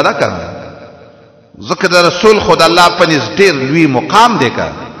دوکه نه کوي ځکه د رسول خود الله په نس ډېر لوی مقام دی که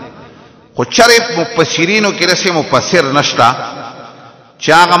خو چرې مفسرینو کې رسې مفسر نشته چې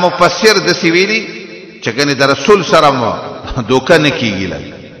هغه مفسر داسې ویلي چې ګنې د رسول سره مو دوکه نه کېږي لږ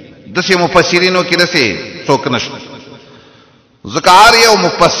داسې مفسرینو کې رسې څوک نشته ځکه هر یو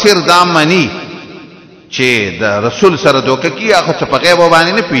مفسر دا مني چې د رسول سره دوکه کېږي هغه څه په غیبو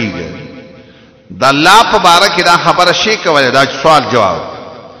باندې نه پوهېږي د الله په باره کې دا خبره شي کولی دا سوال جواب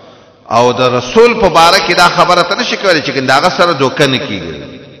او د رسول په باره کې دا خبره ته نشي کولی چې د هغه سره دوکه نه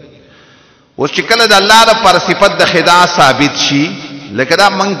کېږي اوس چې کله د الله لپاره صفت د خداع ثابت شي لکه دا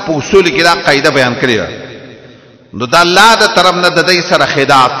موږ په اصول کې دا قاعده بیان کړې ده نو د الله د طرف نه د دې سره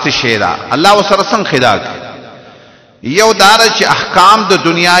خداع څه شی ده الله ورسره څنګه خداع کوي یو دا چې احکام د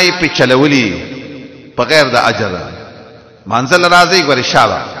دنیا یې په چلولي په غیر د اجر منزل راځي ګورې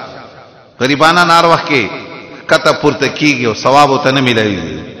شابه غریبانه نار وخت کې کته پورته کیږي او ثواب ته نه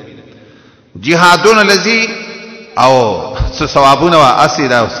ملایي جهادون لذي او څه ثوابونه وا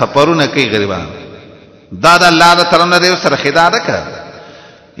اسیدا سفرونه کوي غریبان دا د الله تعالی طرف نه سره خدای ده که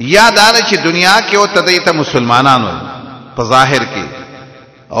یا دا چې دنیا کې او تدیته مسلمانانو په ظاهر کې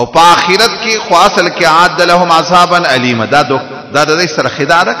او په آخرت کې خو اصل کې عاد لهم عذابا الیما دا د سره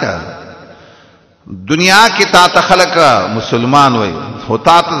خدای ده که دنیا کې تا ته خلق مسلمان وي خو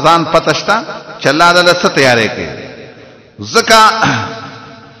تا ته ځان پتشتا چې الله تعالی څه تیارې کوي ځکه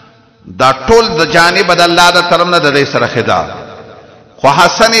دا ټول د جانب د الله د طرف نه د سره خدا خو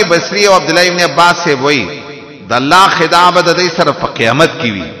حسن بصری او عبد الله ابن عباس سے وای د الله خدا به د سره په قیامت کې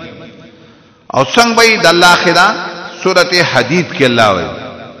وي او څنګه وای د الله خدا سورته حدید کې الله وای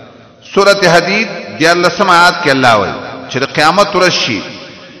سورته حدید د الله سمات کې الله وای چې قیامت ورشي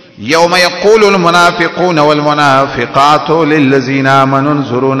يوم يقول المنافقون والمنافقات للذين آمنوا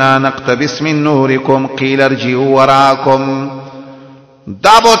انظرونا نقتبس من نوركم قيل ارجعوا وراءكم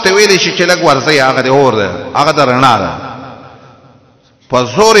دا به ته ویل شي چې لګ ورځي هغه د اور ده هغه د رڼا ده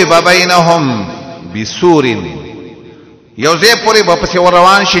فزور بینهم بسور یو ځای پورې به پسې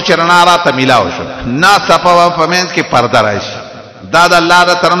روان شي چې رڼا راته میلاو شو نا صفا فمنس کې پرده راشي دا د الله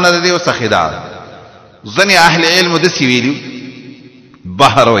د طرف نه دی او سخیدا ځنې اهل علم د سی ویلو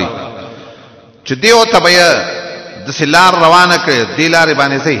بهر وي چې دیو ته به د سلار روانه کړي دی لارې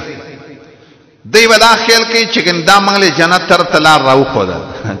باندې سي دی ولا خیال کوي چې ګندا منګله جنت تر تلار راو خو ده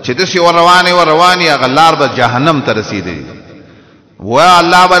چې د سی رواني غلار به جهنم ته رسیدي و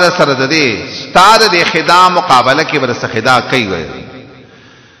الله بر سره د دې ستاره د خدا مقابله کې بر سره خدا کوي وي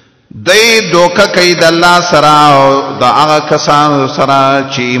دای دوکه کوي د الله سره او د هغه کسانو سره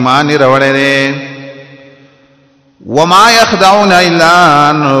چې ایمان وروړي وما يخدعون الا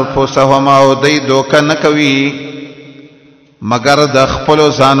انفسهم او دای دوکه نه کوي مگر د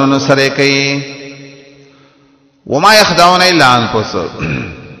خپل ځانونو سره کوي وما يخدعون الا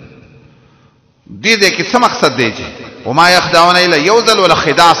انفسهم دې کې څه مقصد دی وما يخدعون الا يوزل ولا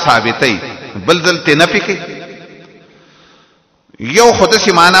خداع ثابتي بل ذل ته نه پکې یو خود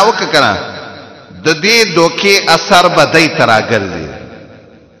سي معنا وکړه د دې دوکي اثر بدای ترا ګرځي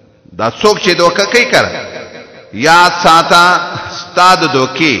دا څوک چې دوکه کوي کړ یا ساته ستاد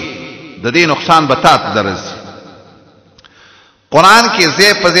دوکي د دې نقصان بتات درځي قران کې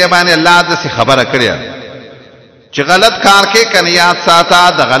زې په زې باندې الله د خبره کړی چې غلط کار کې کنه یا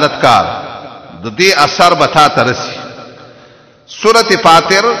ساته د غلط کار د دې اثر بتا ترسي سورۃ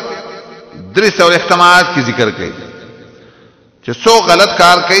فاطر 300 احتمالات کی ذکر کړي چې سو غلط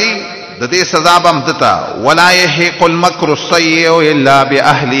کار کوي د دې سزا به مدتا ولا يحق المكر السيء الا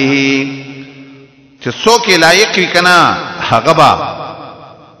باهله چې سو کې لایق وي کنه هغه با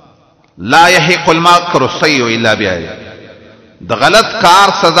لا يحق المكر السيء الا باهله د غلط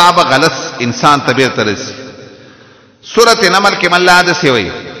کار سزا به غلط انسان ته ترسي سورۃ نمل کې الله د سوي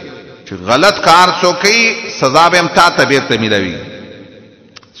چې غلط کار څوکي سزا به امتا ته بیرته ملوي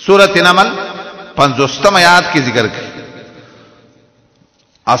سورۃ نمل 50 آیات کې ذکر کړي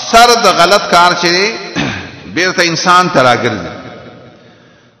اثر د غلط کار چې بیرته انسان ته راګرځي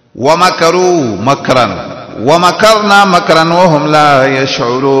ومکروا مکرا ومکرنا مکرا وهم لا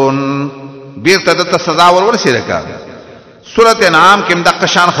يشعرون بیرته د سزا ورسېده کا سورۃ انعام کې د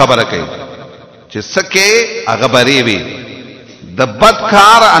قشان خبره کوي چې سکه هغه بری وي د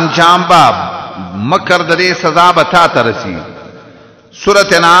بدکار انجام باب مکر د دې سزا به تا ترسي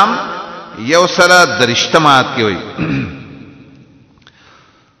سورۃ انعام یو سره درشتمات کې وي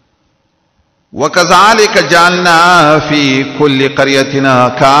وكذلك جعلنا في كل قرية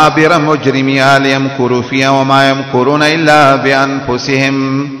كابر مجرميا ليمكروا فيها وما يمكرون الا بانفسهم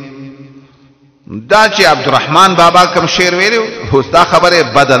دا چې عبدالرحمن بابا کوم شعر ویلو هوستا خبره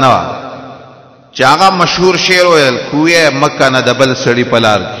بد نه چې هغه مشهور شعر ویل کوه مکه نه دبل سړی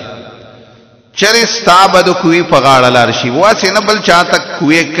پلار چرې ستا به د کوې په غاړه لاړ شي واسې نه بل چاته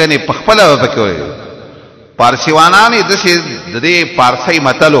کوې کنې په خپله به پکې وایي پارسیوانان یې داسې د دې پارسۍ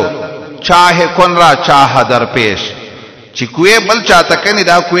متلو چاهې کن را چاهه در پیش چې کوې بل چاته کنې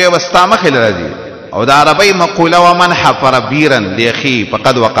دا کوې به ستا مخې له راځي او د عربۍ مقوله ومن حفر بیرا لیخي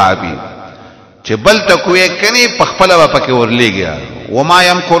فقد وقع بي چې بل ته کوې کنې په خپله به پکې ورلېږي وما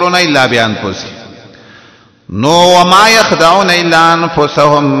یمکرون الا بانفسهم نو وما یخدعون الا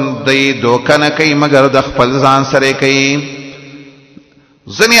انفسهم دی دوکه نه کوي مګر د خپل ځان سره کوي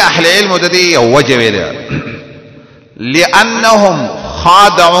ځینې اهل علمو د دې یو وجه ویلې لانهم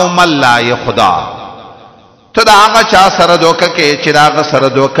خادعوا من لا يخدع ته د هغه چا سره دوکه کې چې د هغه سره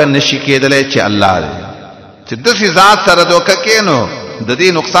دوکه نشي کېدلی چې الله دی چې داسې ذات سره دوکه کې نو د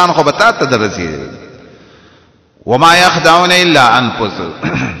دې نقصان خو به تا ته دررسېږي وما یخدعون الا انفسهم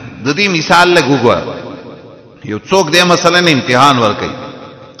د دې مثال لږ وګوره یو څوک دی مثلا امتحان ورکوي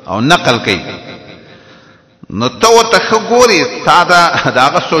او نقل کوي نو ته ورته ښه ګورې ستا د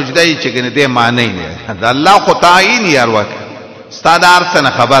هغه سوچ دی چې ګنې دی معنی نه د الله خو تعین یې هر وخت ستا د هر څه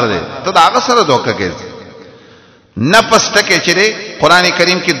نه خبر دی ته د هغه سره دوکه کوې نفس ټکی چې دی قرآن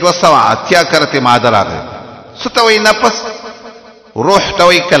کریم کې 280 کرته ماده راغلی څه ته وایي نفس روح ته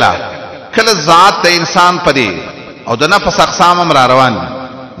وایي کله ذات د انسان په دی او د نفس اقسام هم را روان دي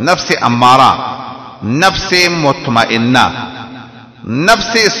نفس اماره نفس مطمئنه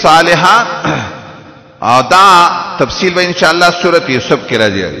نفس صالحه او دا تفصیل به ان شاء الله سورۃ یوسف کې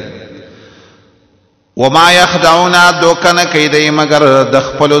راځي وما یخدعون دوکن کیدای مگر د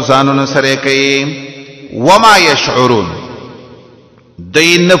خپل ځانونو سره کوي وما یشعرون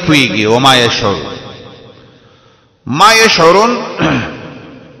دای نه پویږي وما یشعرون ما یشعرون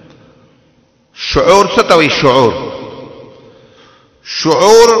شعور څه ته وایي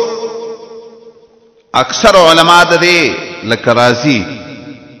شعور اکثر علما د دې لکه راضی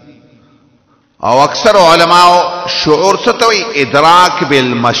او اکثر علما شعور څه ته وایي ادراک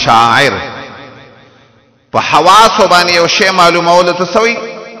بالمشاعر په حواس باندې یو شی معلومول ته څه وایي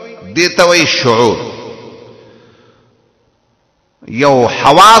دې ته وایي شعور یو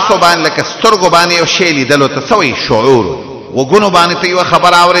حواس باندې لکه سترګو باندې یو شی لیدلو ته څه وایي شعور وګونو باندې ته یو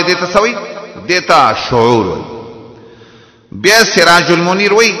خبر اورې دې ته څه وایي دې ته شعور بیا سراج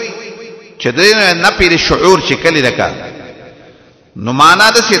المنیر وایي چې دې نه پیر شعور چې کلی دکا نو معنا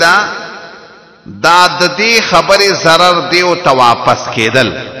د سیدا دا د دې خبره ضرر دی او ته واپس کېدل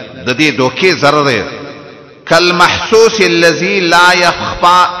د دې دوکې ضرر کل محسوس الذي لا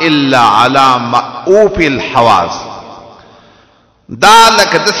يخفى الا على مؤوف الحواس دا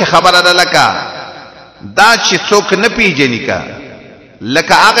لکه د خبره ده لکه دا چې څوک نه پیژني کا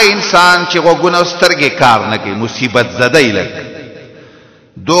لکه هغه انسان چې وګونه سترګې کار نه کوي مصیبت زده لکه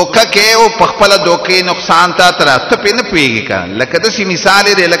دوکه کې او په خپل دوکې نقصان ته تر ته په نه پیږي کا لکه د سی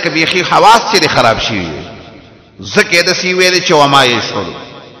مثال دی لکه بيخي حواس چې خراب شي زکه د سی ویل چې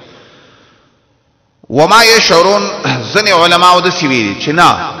وما يشعرون ځنې علماء د سی ویل چې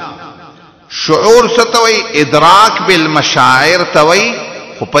نه شعور ستوي ادراک بالمشاعر توي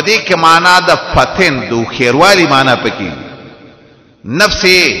خو په دې کې معنا د فتن دو خیروالي معنا پکې نفس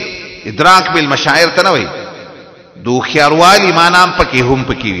ادراک بالمشاعر ته نه وي دو خیروالي معنا پکې هم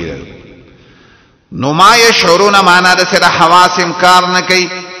پکې وي نو ما يشعرون معنا د سره حواس انکار نه کوي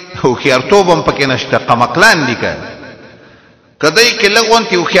خو خیرتوب هم پکې نشته قمقلان دي کدی کې لغون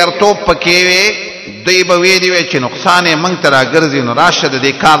تی خیرتوب پکې وي دی به وی دی چې نقصان یې مونږ ترا ګرځي نو راشد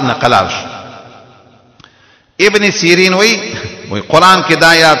دې کار نه قلاش ابن سیرین وی قرآن کې د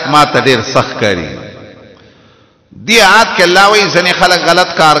آیات ما ته ډېر سخت کاری دی آیات کې الله وی ځنې خلک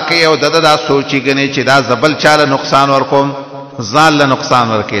غلط کار کوي او دا سوچي غني چې دا زبل چاله نقصان ورکوم ځان له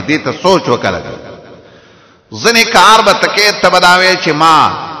نقصان ورکې دې ته سوچ وکړه ځنې کار به تکې تبداوي چې ما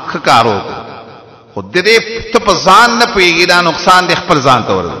ښه کارو خود دې ته په ځان نه پیږي دا نقصان دې خپل ځان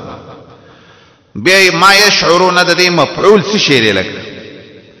ته ورغی بیا ما يشعرون د دې مفعول څه شی لکه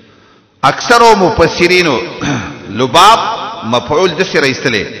اکثر مفسرینو لباب مفعول د سره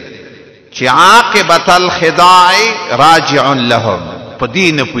ایستلې چې عاقبت الخداع راجع لهم په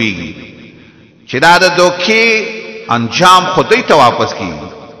دې نه پويږي چې دا د دوکي انجام خدای ته واپس کیږي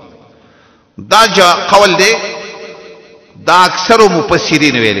دا قول دی دا اکثر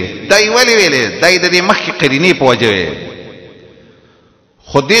مفسرین ویلي دای ویلي دای د دې مخکې قرینې په وجه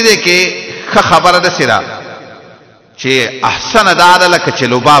خو دې کې خبره ده سره چې احسن داده لکه چې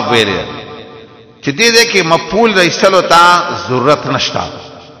لباب ویلي چې دې کې مفعول رسلو ته ضرورت نشته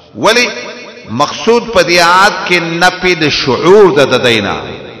ولی مقصود په دې آیات کې نفي د شعور د دینا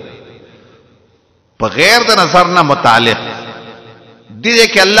په غیر د نظر نه متعلق دې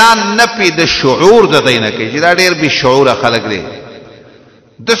کې الله نفي د شعور د دینا کې چې دا ډېر به شعور خلق دي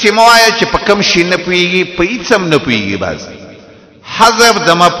داسې مه وایه چې په کوم شي نه پوهېږي په هېڅ هم نه پوهېږي بعض حذف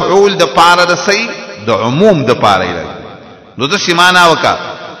د مفعول د پاره د صحیح د عموم د پاره یې نو داسې معنا وکړه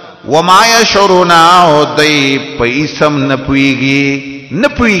وما یشعرون او دی په هېڅ هم نه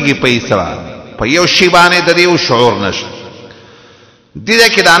پوهېږي په هېڅ په یو شي باندې د دې شعور نشته دې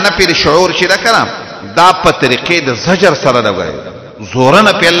کې دا نفي د شعور چې ده که نه دا په طریقې د زجر سره ده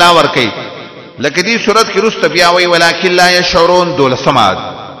زورنه پې الله ورکوي لکه دې صورت کې وروسته بیا وایي ولکن لا یشعرون 12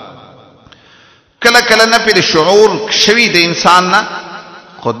 کله کله نفي د شعور شوي د انسان نه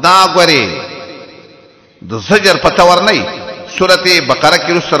خو دا ګورې د زجر په تور نه وي سورت بقره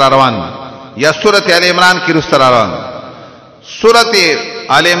کې وروسته را روان یا سورت آل عمران کې وروسته را روان سورت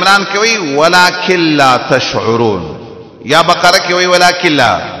آل عمران کې وایي ولکن لا تشعرون یا بقره کې وایي ولکن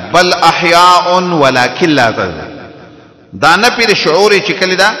لا بل احیاء ولکن لا تشعرون دا نفي د شعور چې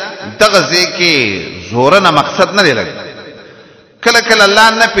کله ده دغه ځای کې زورنه مقصد نه دی لګ کله کله الله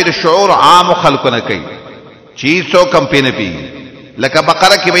نفي د شعور عام خلکو نه کوي چې هیڅوک هم پې نه پوهېږي لکه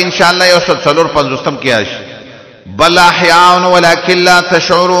بقره کې به انشاءالله 154 کې راشي بل احیاء ولکن لا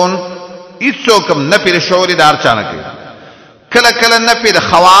تشعرون هیڅوک هم نفي د شعور د هر چا نه کوي کله کله نفي د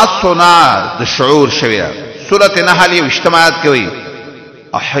خواصو نه د شعور شوی سورت نحل 20 آیات کې وایي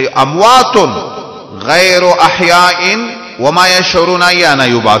اموات غیر احیاء وما یشعرون ایانا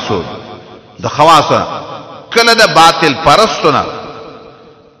یبعثون د خواصه کله د باطل پرستونه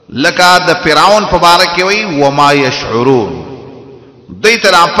لکه د فرعون په باره کې وایي وما یشعرون دوی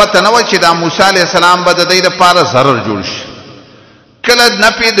ته را پته نه وه چې دا موسی علیه السلام به د دوی دپاره ضرر جوړ شي کله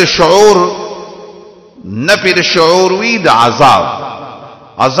نفي د شعور وي د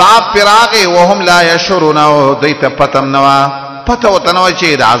عذاب پې راغی وهم لا یشعرون او دوی ته پته هم نه وه پته ورته نه وه چې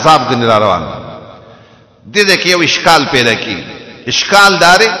د عذاب ګنې را روان دې کې یو اشکال پیدا کی اشکال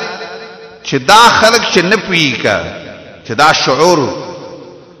دا دی چې دا خلک چې نه پوهېږي که چې دا شعور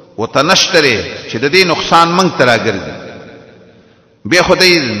ورته نشته دی چې د دې نقصان موږ ته راګرځي بیا خو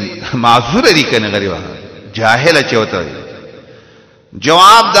دی معذوره دي که نه غریبه جاهله چې ورته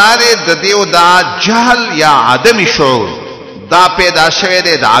جواب دا دی د دې دا جهل یا عدم شعور دا پیدا شوی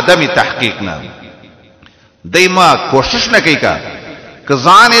دی د عدم تحقیق نه دی ما کوشش نه کوي که که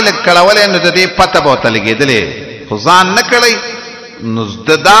ځان یې لږ کړولی نو د دې پته به ورته لګېدلې خو ځان نه کړی نو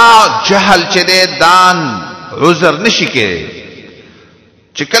د دا جهل چې دی دا عذر نشي کېدی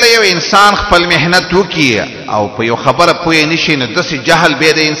چې کله یو انسان خپل محنت وکړي او په یو خبره پوه نشي نو داسې جهل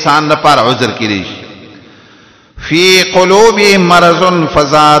بیا د انسان لپاره عذر کېدی شي فی قلوبهم مرض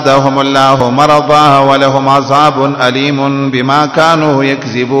فزادهم الله مرضا ولهم عذاب علیم بما كانوا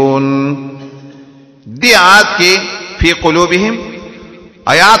یکذبون دی آیات کې فی قلوبهم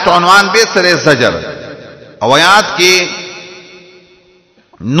آیات عنوان به سره زجر او آیات کې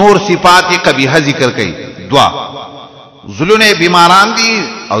نور صفات قبیحه ذکر کړي دعا زلونه بیماران دي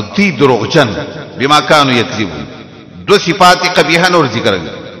او دی دروغجن بما كانوا یکذبون دو صفات قبیحه نور ذکر کړي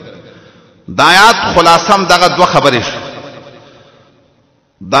د آیات خلاصم دغه دوه خبرې شو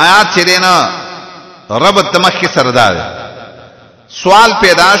د آیات چې دینا ربط مخکې سره ده سوال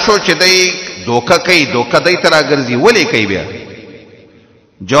پیدا شو چې دی دوکه کوي دوکه دی تر راګرځي ولې کوي بیا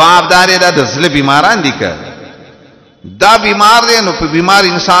جواب دار دا د زړه بیماران دي که دا بیمار دی نو په بیمار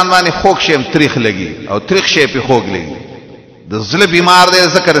انسان باندې خوږ شی هم تریخ لګي او تریخ شی پې خوږ لګي د زړه بیمار دی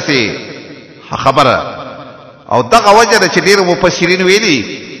ذکر سي خبره او دغه وجه ده چې ډېر مفسرین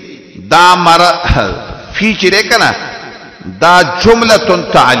ویلي دا فی چې دی که نه دا جمله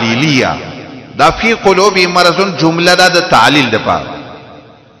تعلیلیه دا فی قلوبی مرض جمله ده د تعلیل دپاره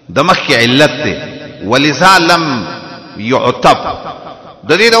د مخکې علت دی ولذا لم یعتب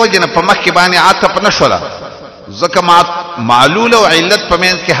د دې د وجې نه په مخکې باندې عطف نه شوله ځکه معلول او علت په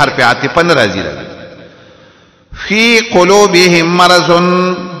منځ کې حرف عاطفه نه راځي فی قلوبهم مرض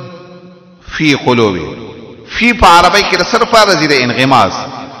فی قلوبهم فی په عربی کې صرف راځي د انغماس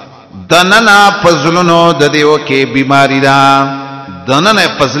دننا پزلونو د دیو کې بیماری ده دننا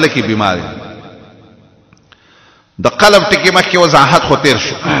پزله کې بیماری د قلب ټکی مخکې وضاحت خو تیر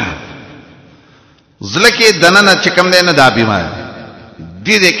شو زله کې دننا چې کوم دی نه دا بیماری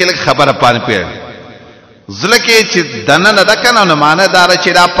دې کې لږ خبره پانه پیړ زله کې چې دننا ده کنه نو معنی دار چې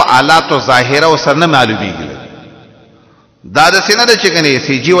دا په آلات او ظاهره او سر نه معلومیږي دا د سینه د چې کنه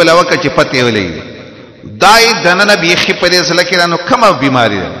سی جی ولا وکه چې پته ولې دای دننا بیخي په دې زله کې نو کومه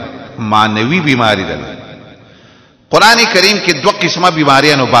بیماری ده معنوي بیماری ده قران کریم کې دوه قسمه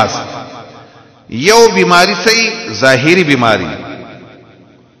بیماریانو باس یو بیماری صحیح ظاهری بیماری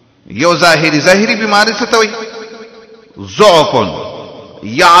یو ظاهری بیماری څه ته وایي ضعف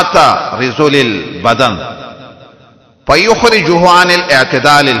یعتا رسول البدن فیخرجه عن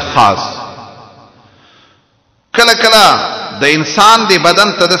الاعتدال الخاص کله کله د انسان د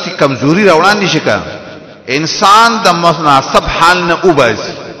بدن ته داسې کمزوري راوړاندې شي که انسان د مناسب حال نه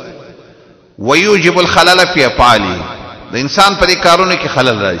وباسي ویوجب الخلل فی افعاله د انسان په دې کارونو کې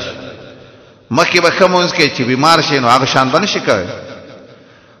خلل راشي مخکې به ښه مونځ کوي چې بیمار شي نو هغه شان به نشي کوی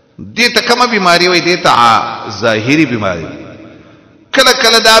دې ته کومه بیماري وایي دې ته ظاهري بیماري کله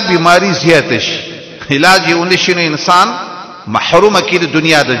کله دا بیماری زیاته شي علاج یې ونه شي نو انسان محرومه کړي د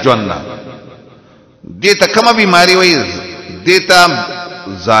دنیا د ژوند نه دې ته کومه بیماری وایي دې ته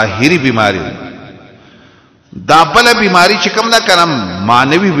ظاهري بیماری دا بل بیماری چې کوم نه کنم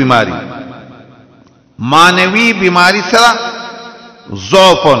مانوي بیماری مانوي بیماری سره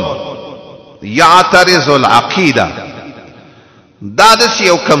ضعفن یعترض العقیده دا د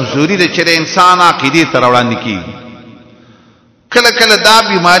یو کمزوري د چې انسان عقیده تر وړاندې کی کله کله دا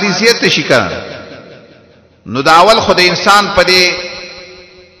بیماری زیات شي کنه نو دا اول خو د انسان په دې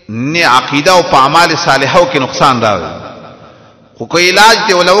نه عقیده او په اعمال صالحو کې نقصان راوي خو کو علاج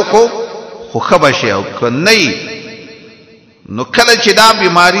دی ولو کو خو خبر شي او کني نو کله چې دا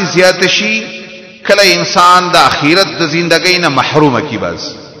بیماری زیات شي کله انسان د اخرت د ژوندۍ نه محروم کی بس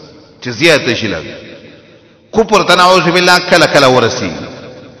چې زیات شي لږ کو پر تناوذ بالله کله کله ورسی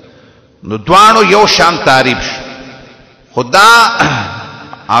نو دوانو یو شان تعریف خدا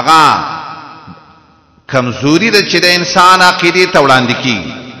هغه کمزوري د چې د انسان عقیده ته وړاندې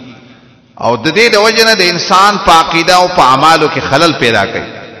کی او د دې د وجنه د انسان په عقیده او په اعمالو کې خلل پیدا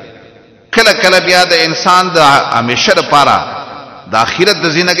کوي کله کله بیا د انسان د همیشه لپاره د آخرت د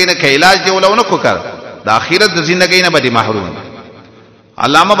ژوندۍ نه کې علاج دی ولونه کو کړ د آخرت د ژوندۍ نه به محروم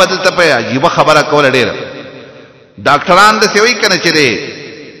علامه بدلته په عجیب خبره کوله ډیره ډاکټران د سوي کنه چې د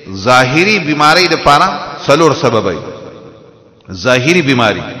ظاهري بیماری د لپاره څلور سبب وي ظاهري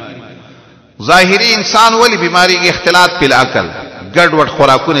بیماری ظاهري انسان ولی بیماری کې اختلاط په عقل ګډ وډ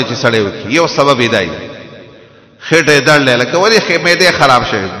خوراکونه چې سړی وکي یو سبب دی خېټه دړل لکه ولی معده خراب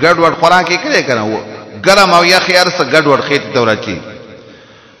شي ګډ وډ خوراک یې کړي کنه و ګرم او یخ یار څه ګډ وډ خېټه دورا چی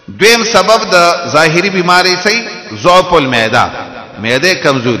دویم سبب د ظاهري بیماری سي ضعف المعده معده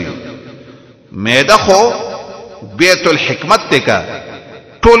کمزوري معده خو بیت الحکمت ته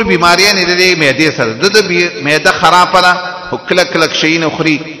ټول بیماریاں نه دي معده سره د معده خراب نه کلک کلک شي نه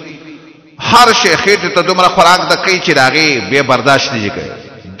خوري هر شي خېټه ته دومره خوراک د کوي چې راغي به برداشت نه کوي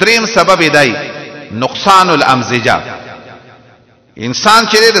دریم سبب دی نقصان الامزجه انسان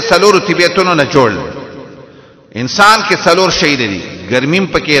چې د سلور طبيعتونو نه جوړ انسان کې سلور شي دي ګرمیم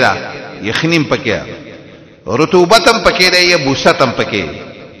پکې را یخنیم پکې رطوبتم پکې دی یا بوستم پکې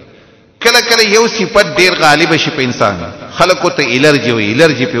کله کله یو صفت ډیر غالب شي په انسان خلکو ته الرجی وي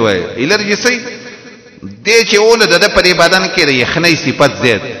الرجی په وای الرجی سي د چې اون د په بدن کې یخنۍ صفت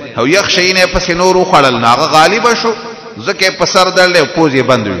زیات او یخ شي نه پس نور خړل ناغه غالب شو ځکه په سر دړل پوزي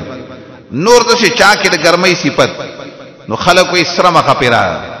بند وي نور د چې چا کې د ګرمۍ صفت نو خلکو یې سره مخه پیرا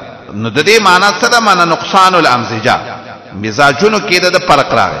نو د دې معنی سره معنی نقصان الامزجه مزاجونو کې د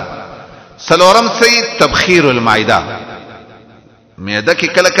فرق راغی سلورم سي تبخير المعده معده کې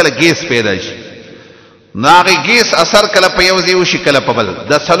کله کله ګیس پیدا شي ناغي ګیس اثر کله په یو ځای وشي کله په بل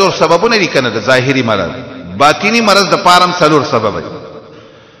د سلور سببونه دي کنه د ظاهري مرض باطینی مرض د پارم سلور سبب دی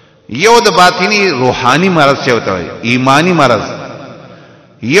یو د باطینی روحانی مرض څه وته وي ایمانی مرض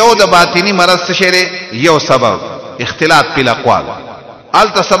یو د باطینی مرض څه شری یو سبب اختلاط په الاقوال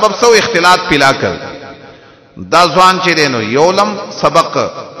الته سبب سو اختلاط په الاکل دا ځوان چې دینو یولم سبق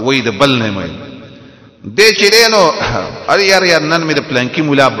وې د بل نه مې د چې دینو اری یار نن مې د پلانکی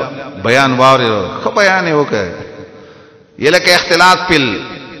مولا بیان واره خو بیان وکړ یلکه اختلاط په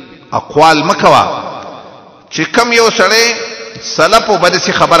اقوال مکوا چې کم یو سړی سلف او بد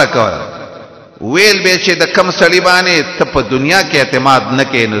سي خبره کوي ویل به چې د کم سړی باندې ته په دنیا کې اعتماد نه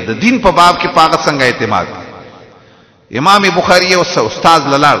کینې د دین په باب کې پاغه څنګه اعتماد امام بخاری او استاد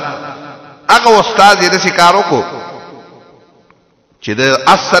لال هغه استاد دې سکارو کو چې د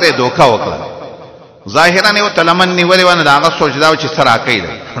اثر دوکا وکړه ظاهرا نه تلمن نیولې ونه دا هغه سوچداو چې سره کوي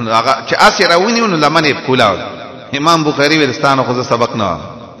هغه چې اثر ونیو نو لمنې کولاو امام بخاری ولستانو خو سبق نه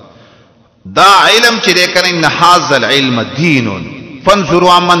دا علم چې دې کنه ان هاذ العلم دین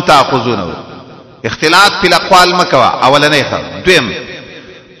فانظروا عمن تاخذونه اختلاط په الاقوال مکوا اولنې خبر دویم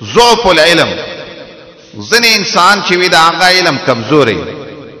ضعف العلم ځنې انسان چې وی دا هغه علم کمزوري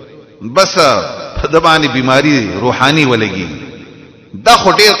بس په د باندې بیماری روحاني ولګي دا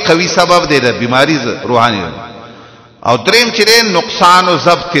خو ډیر قوي سبب دی د بیماری روحاني او دریم چې نقصان او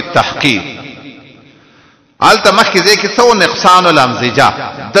ضبط التحقیق الته مخکې ځکه څو نقصان الامزجه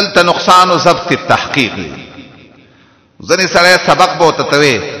دلته نقصان او ضبط التحقیق ځنې سره سبق به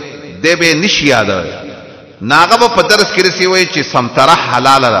وتوي دی به نشي یاد ناغه په درس کې رسی وای چې سمتره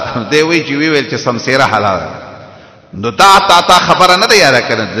حلاله ده دی وای چې ویل چې سمسیره حلاله نو دا تا خبره نه ده یاده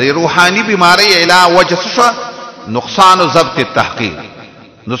کنه د روحاني بیماری علاج وجه څه شو نقصان و ضبط التحقیق.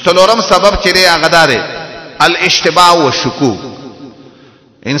 نو څلورم سبب چې دی هغه دا دی الاشتباه والشکوک.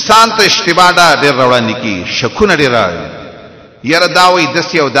 انسان ته اشتباه دا ډېر رواني کی شکونه ډېر راځي یاره دا وایي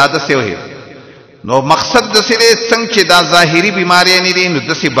داسې او دا داسې وایي. نو مقصد داسې دی څنګه چې دا ظاهري بیماری نه دي نو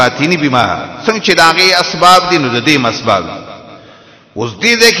داسې باطینی بیمار څنګه چې د هغې اسباب دي نو د دې اسباب. اوس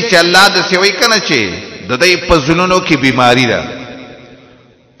دې ځای کې چې الله داسې وایي که نه چې د دې په زړونو کې بیماری ده.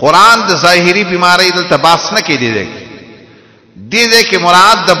 قرآن د ظاهري بیماری دلته باس نه کوي. دې ځای کې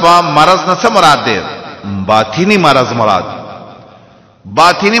مراد د مرض نه څه مراد دی؟ باطینی مرض مراد.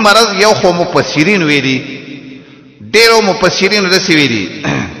 باطینی مرض یو خو مفسرین ویلي ډېرو مفسرینو داسې ویلي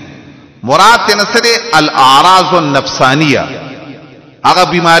مراد ته نه څه دی الاعراض النفسانیه. هغه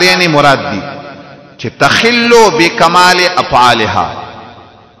بیماریانې مراد دي چې تخلو بکمال افعالها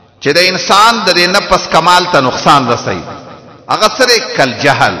چې د انسان د نفس کمال ته نقصان رسوي. هغه سره کل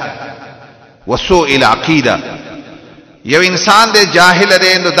جهل وسوء العقیده. یو انسان د جاهل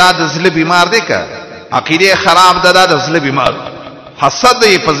دی نو دا د زړه بیمار دی که عقیده خراب ده دا د زړه بیمار. حسد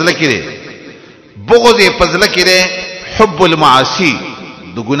یې په زړه کې دی بغض یې په زړه کې دی حب المعاصی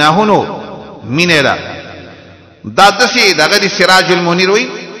د ګناهونو مینه ده. دا داسې دغه د سراج المنیر وایي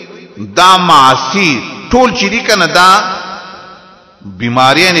دا معاصی ټول چې دي که نه دا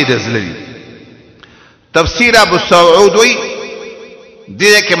بیماریانې د زړه دي. تفسیر ابو سعود وایي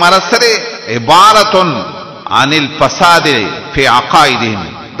دې کې مرض سره عبارت عن الفساد فی عقائدهم.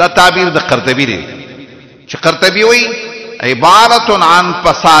 دا تعبیر د قرطبی دی چې قرطبی وایي عبارت عن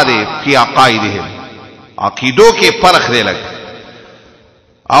فساد فی عقائدهم عقیدو کې فرق دی لګ.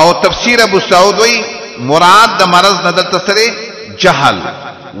 او تفسیر ابو سعود وایي مراد د مرض نه دلته سره جهل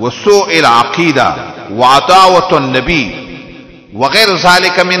وسوء العقیده وعداوه النبی وغیر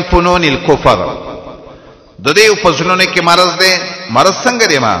ذلك من فنون الكفر. د دې په زړونو کې مرض دی. مرض څنګه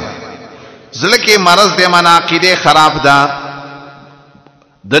دی؟ ما زړه کې مرض دی معنا عقیده خراب ده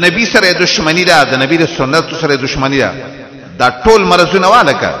د نبی سره دشمنی ده د نبی د سنت سره دشمنی ده. دا ټول مرزونه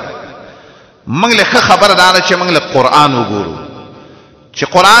والکه موږ له خبره ده چې موږ له قران وګورو چې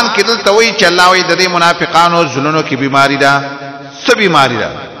قران کې دلته وایي چې الله وایي د دې منافقانو زړونو کې بیماری ده. څه بیماری ده؟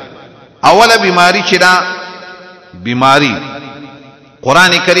 اوله بیماری چې ده بیماری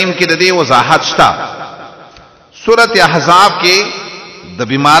قران کریم کې د دې وضاحت شته. سورۃ احزاب کې د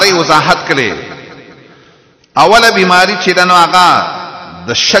بیماری وضاحت کړي. اوله بیماری چې ده نو هغه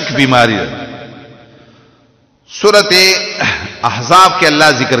د شک بیماری ده. سورۃ احزاب کې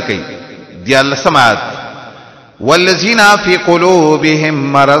الله ذکر کوي دی الله سمات والذین فی قلوبهم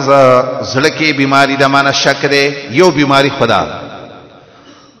مرض. زړه کې بیماری ده معنا شک ده یو بیماری خدا.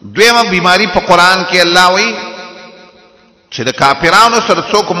 دویمه بیماری په قران کې الله وایي چې د کافرانو سره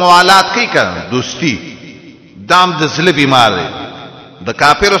څوک موالات کوي کنه دوستی دام د زړه بیمار دی. د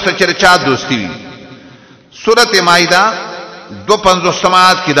کافرو سره چې چا دوستی وي. سورۃ مائده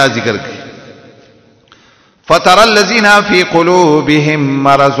 250 کې دا ذکر کوي فتر الذین فی قلوبهم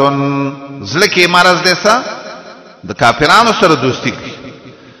مرض. زړه کې مرض دی څه د کافرانو سره دوستی کوي.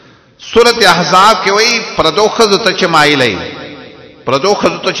 سورۃ احزاب کې وایي پردو خزو ته چې مایلای پردو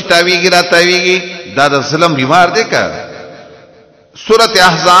خزو ته چې تاویږي را تاویږي دا د ظلم بیمار دی که. سورۃ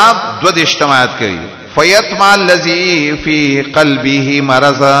احزاب 2 اجتماعات کوي فیطمع الذی فی قلبه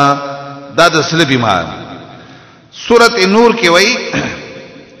مرض. دا د زړه بیمار. سورۃ نور کې وایي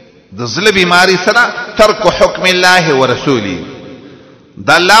د زړه بیماری سره ترک حکم الله ورسوله. د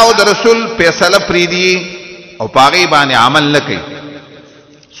الله او د رسول فیصله پریدي او پاغي باندې عمل نه کوي.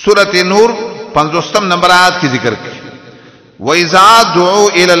 سورۃ نور 50 نمبر آیات کې ذکر کوي وَإِذَا دُعُوا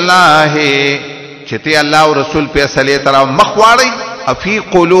إِلَى اللَّهِ چې ته الله او رسول فیصله تر مخ واړی افی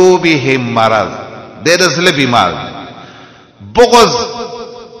قلوبهم مرض. د زړه بیمار بغض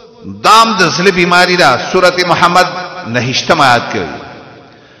دام د زړه بیماری ده. سورۃ محمد 9 آیات کې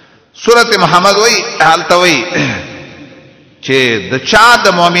سورۃ محمد وایي حالت وایي چې د چا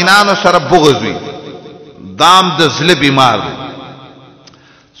د مؤمنانو سره بغض وي دام د زړه بیمار دی.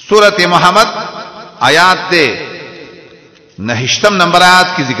 سورۃ محمد آیات ده 9 نمبر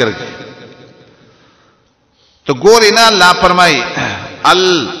آیات کی ذکر کی تو ګورې نه الله فرمایي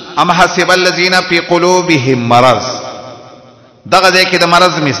ام حسب الذین فی قلوبهم مرض. دغه دې کې د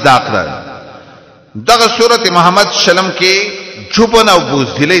مرض مصداق ده. دغه سورۃ محمد شلم کې جبن او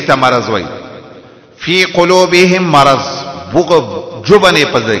بوزدلی ته مرض وایي. فی قلوبهم مرض بغض جبن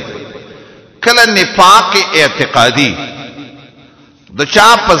پځي کله نفاق اعتقادي د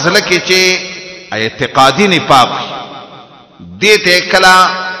چا پزله کې چې اعتقادي نفاق دته کله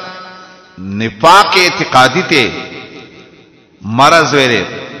نفاق اعتقادي ته مرض وره.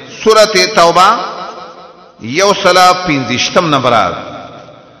 سورۃ توبه 150 نمبر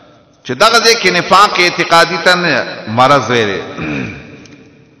چې دغه ځای کې نفاق اعتقادي ته مرض ویلي.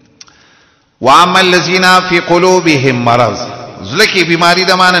 وَأَمَّا الَّذِينَ فِي قُلُوبِهِم مَرَضٌ زړه کې بیماری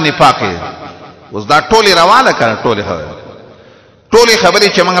د معنی نفاق اوس دا ټولې رواله کړه ټولې خبرې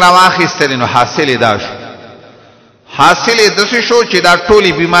چې موږ راواخیستلې نو حاصل دا شو حاصل داسې شو چې دا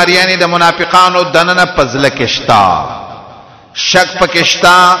ټولې بیماریانې د منافقانو دننه په زړه کې شته شک پکې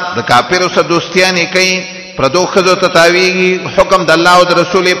شته د کافرو سره دوستیانې کوي پردو ښځو ته تاویږي حکم د الله او د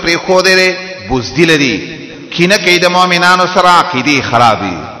رسول یې پرېښودی دی بزدي لري کینه کوي د مؤمنانو سره عقیدې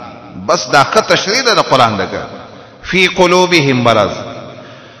خرابي بس دا ښه تشریح ده د قرآن دغه فی قلوبهم مرض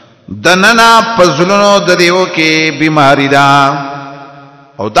دننا پزلونو د دیو کې بیماری ده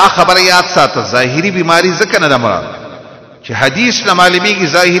او دا خبره یاد ساته ظاهری بیماری ځکه نه ده مراد چې حدیث نه معلومیږي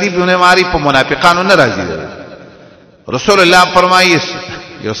ظاهری بیماری په منافقانو نه راځي رسول الله فرمایي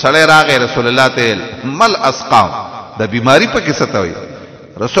یو سړی راغی رسول الله ته مل اسقام د بیماری په کې څه وي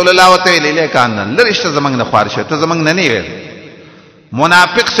رسول الله وته لیله کان لریشته زمنګ نه خارشه ته زمنګ نه ویل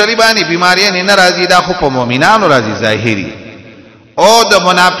منافق سړي باندې بیماریاں نه راځي دا خو په مؤمنانو راځي ظاهري او د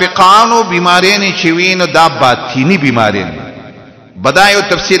منافقانو بیماریاں چې وینو دا باطینی بیماریاں بدایو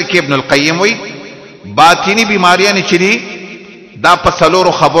تفسیر کې ابن القیم وی باطینی بیماریاں چې دي دا په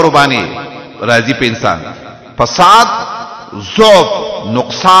څلورو خبرو باندې راځي په انسان فساد ضعف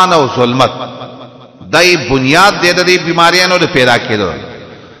نقصان او ظلمت دای بنیاد دې د بیماریاں د پیدا کېدو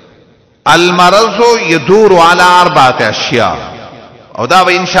المرض يدور على 4 اشیاء او دا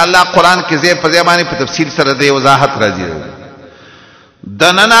به ان شاء الله قران کې زې په ځمانه په تفصیل سره د وضاحت راځي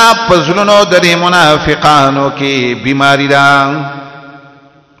دننا پزلونو د منافقانو کې بیماری دا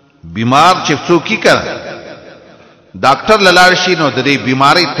بیمار چې څوک کړه ډاکټر لاله شي نو د دې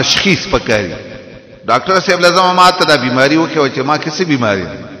بیماری تشخیص پکاري ډاکټر صاحب لازم ماته دا بیماری وکړي چې ما کیسه بیماری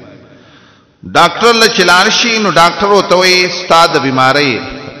ډاکټر له چلان شي نو ډاکټر وته وي ستاد بیماری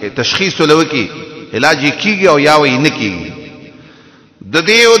تشخیص ولوي علاج کیږي او یا وي نه کیږي د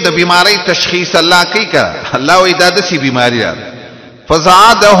دیو د بیماری تشخیص الله کوي کړه الله وی دا د سی بیماری ده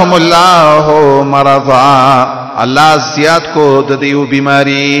فزادهم الله مرضا الله زیات کو د دیو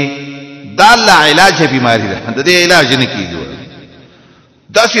بیماری دا لا علاج بیماری ده د دې علاج نه کیږي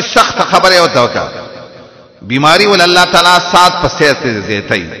دا سی سخت خبره او توکا بیماری ول الله تعالی سات پسې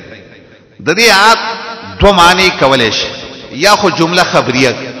زیاتای د دې آیات دو معنی کولې شي یا خو جمله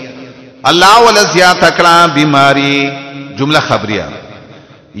خبریه الله ول زیات کړه بیماری جمله خبریه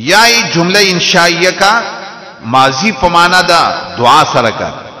یا ای جمله انشائیه کا ماضی په معنا دا دعا سره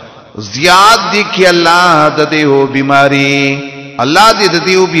کا زیاد دی کی الله د دیو بیماری الله دې د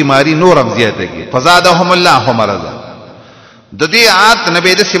دیو بیماری نورم زیاته کی فزادهم الله مرضا د دې آیات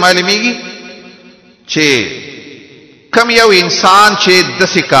نبی د سمالمیږي چې کم یو انسان چې د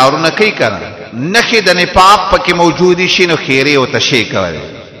سکارونه کوي کړه نخې د نفاق پکې موجودي شي نو خیره او تشی کوي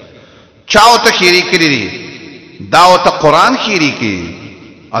چاو ته خیری کړی دا او ته قران خیری کوي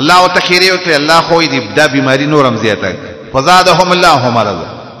الله او تخیری او ته الله خو دې دا بیماری نورم زیاته فزادهم الله مرض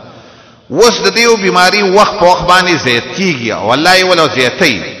وس د دیو بیماری وخت په وخت باندې زیات کیږي او الله یې ولو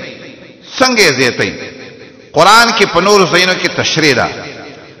زیاتې څنګه زیاتې قران کې په نور زینو کې تشریح ده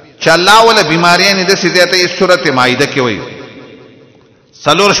چې الله ول بیماریاں د زیاتې سورته مائده کې وایي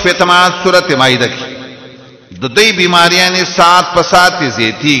سلور شپږمه سورته مائده کې د دې بیماریاں نه سات په سات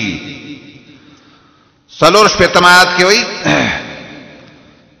زیاتېږي سلور شپږمه کې وایي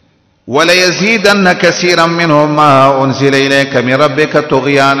وَلَيَزِيدَنَّ كَثِيرًا مِّنْهُم مَّا أُنزِلَ إِلَيْكَ مِن رَّبِّكَ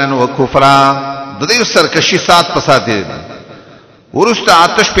طُغْيَانًا وَكُفْرًا د دې سرکشي سات پسات دي ورسته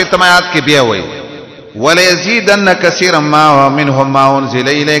آتش په تمات کې بیا وایي وَلَيَزِيدَنَّ كَثِيرًا مِّنْهُم مَّا أُنزِلَ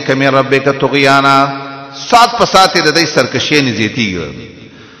إِلَيْكَ مِن رَّبِّكَ طُغْيَانًا سات پسات د دې سرکشي نه زیاتیږي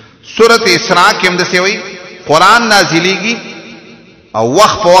سورۃ اسراء کې هم د څه وایي قران نازلېږي او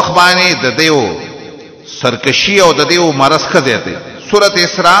وخت په وخت باندې د دیو سرکشي او د دیو مرز خزيته سورۃ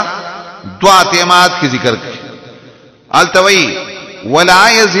اسراء دعا تیمات کی ذکر کی التوی ولا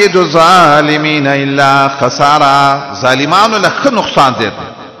یزید الظالمین الا خسارا ظالمانو لخ نقصان دیتے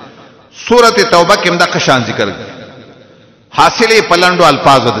سورۃ توبہ کې مدا قشان ذکر کی حاصله پلندو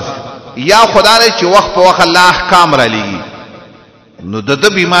الفاظ ود یا خدا دې چې وخت په وخت الله احکام را لېږي نو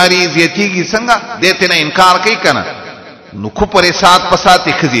د بیماری زیاتیږي څنګه دته نه انکار کوي کنه نو کو پرې سات پسات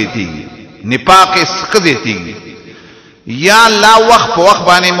خزيتيږي نفاق خزيتيږي یا الله وخت په وخت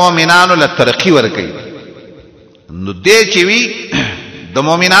باندې مؤمنانو له ترقی ورکړي نو دې چې وی د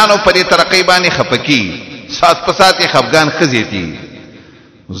مؤمنانو په دې ترقی باندې خپکی سات پسات خفغان خزيتي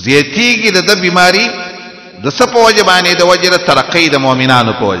زیاتیږي د بیماری د سپو وجه باندې د وجه ترقی د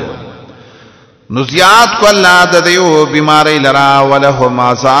مؤمنانو په وجه نو زیاد کو الله د دیو بیماری لرا ولهم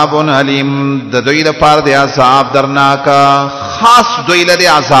عذاب علیم د دوی لپاره د عذاب درناک خاص دوی له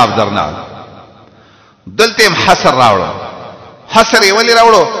عذاب درناک دلته حسر راوړو حسر یې ولې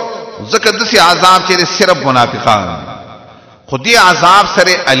راوړو ځکه دسی عذاب چې صرف منافقان خودی عذاب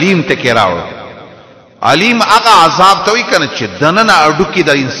سره علیم ته کې راوړو علیم هغه عذاب ته وی کنه چې دننه اډو کې د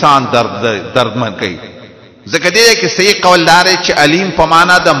انسان دردمن کوي ځکه دې کې صحیح قول دار چې علیم په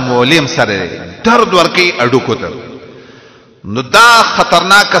معنا د مولم سره درد ورکی اډو کوته نو دا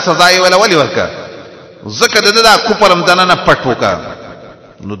خطرناک سزا یې ولې ورکا ځکه دا کوپرم دننه پټ وکا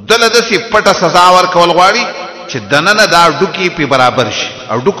نو دله د سی پټه سزا ورکول غواړي چې دننه دا ډوکی په برابر شي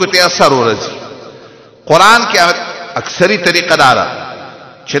او ډوکو ته اثر ورسي قران کې اکثری طریقه دارا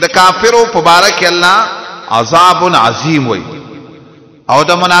چې د کافرو په باره کې الله عذاب عظیم وای او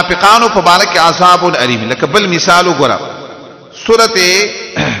د منافقانو په باره کې عذاب علیم لکه بل مثال وګوره سورته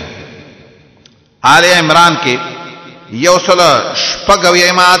آل عمران کې یو سل شپږ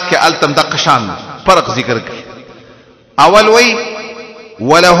ایمات کې التم د قشان فرق ذکر کړي اول وای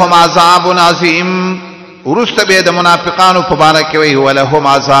ولهم عذاب عظیم ورست به د منافقانو په باره کې وی ولهم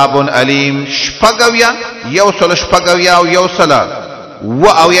عذاب علیم شپږویا یو سل شپږویا او یو سل و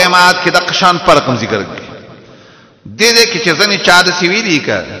او یمات کې د قشان فرق ذکر کړي دې کې چې ځنې چا د سی ویلي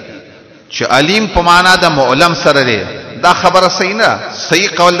کا چې علیم په معنا د معلم سره دی دا خبره صحیح نه صحیح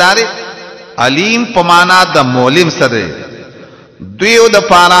قول دار علیم په معنا د معلم سره دویو د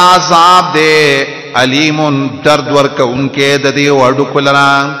پارا عذاب دی علیم درد ورکونکې د دې وړو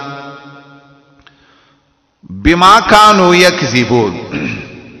کولران بما كانوا يكذبون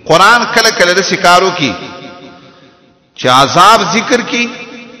قرآن کله کله د شکارو کی چې عذاب ذکر کی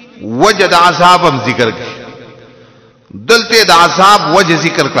وجد عذاب هم ذکر کی دلته د عذاب وجه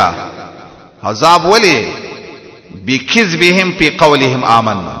ذکر کا عذاب ولی بکذبهم فی قولهم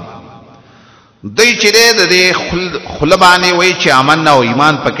آمنا دوی چې د خلبانه وای چې آمنا او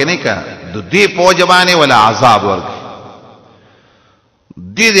ایمان پکې نه کا د دې پوجبانه ولا عذاب ورک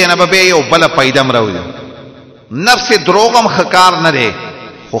دې نه به یو بل پیدا مروي نفس دروغم خکار نه دی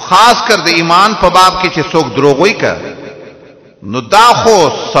خو خاص کر د ایمان په باب کې چې څوک دروغ وای کا نو دا خو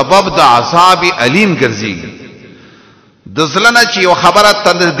سبب د عذاب علیم ګرځي د ځلنه چې یو خبره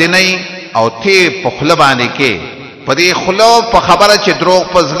تند دیني او ته په خلبانه کې په دې خلو په خبره چې دروغ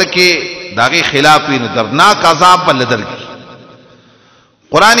پزله کې داغي خلاف وي نو درناک عذاب بل درکې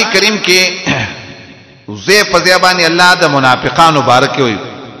قران کریم کې زه په ځبانه الله د منافقانو بارک وي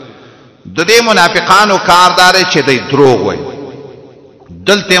د دې منافقانو کاردار چې د دروغ وي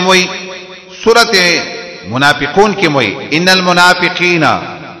دلته موي سورته منافقون کې موي ان المنافقین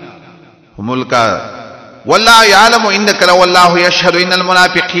هم والله يعلم انك لو والله يشهد ان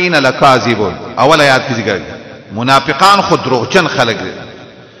المنافقين لكاذبون اول آیات کې ذکر منافقان خود دروغجن خلق دي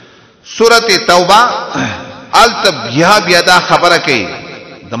سورته توبه التب بیا دا خبره کوي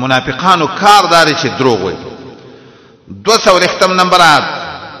د منافقانو کاردار چې دروغ وي 200 نمبرات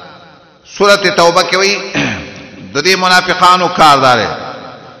سورته توبه کې وي د دې منافقانو کاردار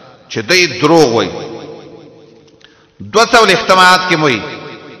چې دوی دروغ وي 200 کې وي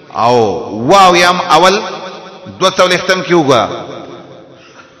او واو یم اول 200 کې وګا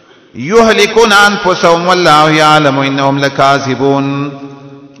یهلكون انفسهم والله يعلم انهم لكاذبون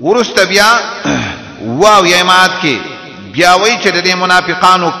ورست بیا واو یمات کې بیا وای چې د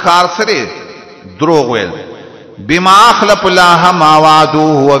منافقانو کار سره دروغ ویل بما اخلف الله ما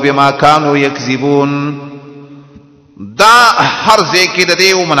وعدوه وبما كانوا يكذبون دا هر ځکه د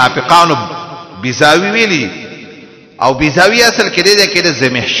دې منافقانو بيزاوي ویلي او بيزاوي اصل کې دې کې د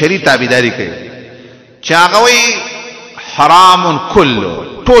زمحشري تابعداري کوي چې هغه وی حرام كله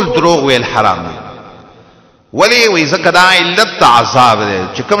ټول دروغ ویل حرام دي ولی وی زکه دا علت عذاب دی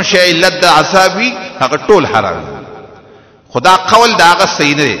چې کوم شی علت د عذاب وي هغه ټول حرام دی خدا قول داغه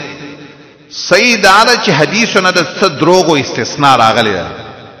صحیح نه دی صحیح دا چې حدیثونه د دروغ او استثناء راغلي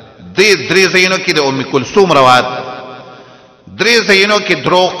دي درې زینو کې د ام کلثوم روایت درې زینو کې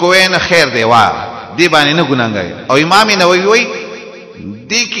دروغ کوی نه خیر دی وا دی باندې نه ګناګای او امام نووي وی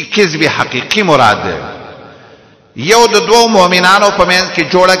دی کې کذب حقيقي مراد دی یو د دوه مؤمنانو په منځ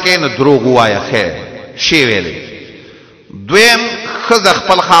کې جوړه کې نه دروغ وایا خیر شی ویلې دویم خزه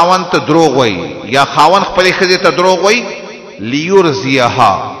خپل خاون ته دروغ وای یا خاون خپل خزه ته دروغ وای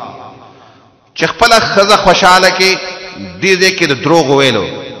لیورزیها چې خپل خزه خوشاله کې دې دې کې دروغ ویلو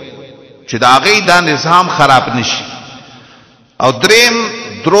چې دا غي دا نظام خراب نشي او دریم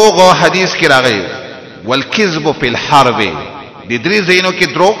دروغ او حدیث کې راغلی والکذب فی الحرب دې درې زینو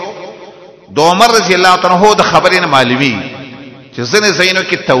کې دروغ د عمر رضی الله تعالی عنہ د خبرې نه معلومی چې ځنه زینو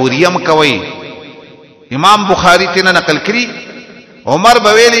کې توریم کوي امام بخاری تینا نقل کری عمر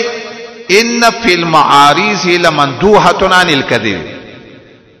بویلی ان فی المعاریض لمندوحة عن الکذب.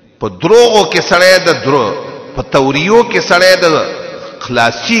 په دروغو کې سړی د دروغ په توریو کې سړی د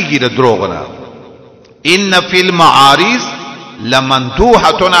خلاصیږي د دروغ نه. ان فی المعاریض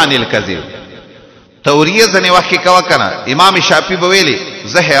لمندوحة عن الکذب. توریه ځنې وخت کې کوه کنه. امام شافعي به ویلي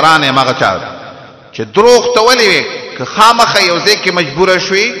زه حیران یم هغه چا چې دروغ ته ولې وې که خامخه یو ځای کې مجبوره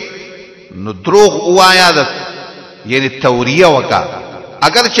شوي نو دروغ ووایه د یعنی توریه وکړه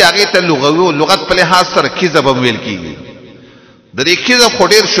اگر چې هغې ته لغت په لحاظ سره کذب هم ویل کېږي. د دې کذب خو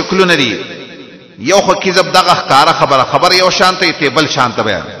ډېر شکلونه دي. یو خو کذب دغه ښکاره خبره یو شان ته یې بل شان ته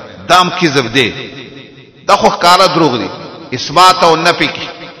بیان دا هم کذب دی. دا خو ښکاره دروغ دی اثبات او نفي کې.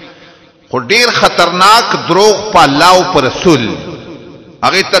 خو ډېر خطرناک دروغ په الله او په رسول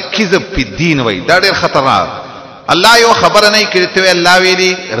هغې ته کذب په دین وایي. دا ډېر خطرناک. الله یو خبره نه کړې ته وی الله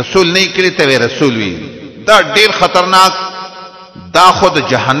ویلي رسول نه کړې ته وی رسول ویلي. دا ډېر خطرناک. دا خو د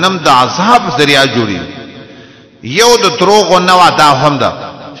جهنم د عذاب ذریعہ جوړي. یو د دروغ نو دا هم ده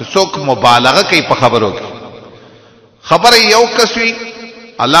چې څوک مبالغه کوي په خبرو کې. خبره یو کس وي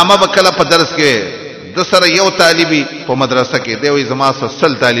علامه به کله په درس کې د سره یو طالبي په مدرسه کې دی وایي زما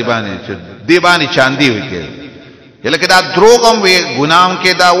سل طالبان چې دی باندې چاندي وي کې لکه دا دروغ هم وي ګناه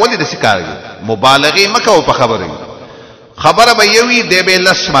کې دا ولې د سکار مبالغه مکو په خبره به یوي دی به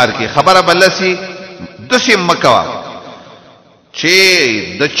لس مار کې خبره به لسی د سیم مکوا چې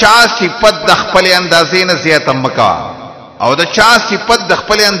د چا صفت د خپل اندازې نه زیاته مکوا او د چا صفت د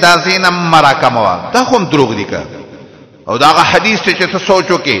خپل اندازې نه مراکموا. دا هم دروغ دي که. او دا حدیث ته چې ته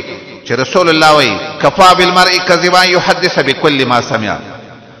سوچو کې چې رسول الله وایي کفا بالمرء کذبا يحدث بكل ما سمع.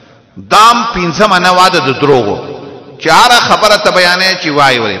 دام پنځمه نه واده د دروغو چې هر خبره ته بیانې چې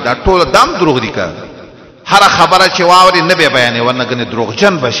وایي وایي دا ټول دام دروغ دي که. هر خبره چې واوري نه به بیانې ورنه ګنې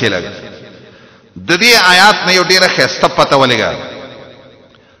دروغجن بشي لګ. د دې آیات نه یو ډیره ښایسته پته ولګا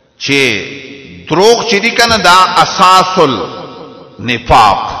چې دروغ چې دي کنه دا اساس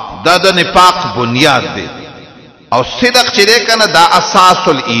النفاق. دا د نفاق بنیاد دی. او صدق چې دی کنه دا اساس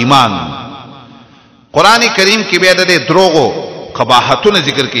الایمان. قرآن کریم کې بیا د دروغو قباحتونه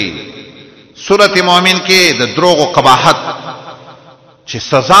ذکر کړي. سورۃ مؤمن کې د دروغو قباحت چې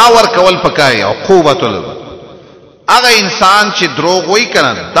سزا ورکول پکای عقوبت هغه انسان چې دروغ وایي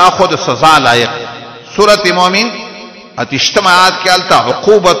کنه دا خود سزا لایق. سورۃ مؤمن اتشتمات کې الته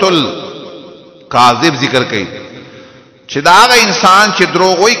عقوبت الکاذب ذکر کړي چې دا هغه انسان چې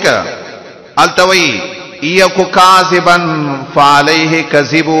دروغ وایي کنه الته وایي یکو کاذبا فعليه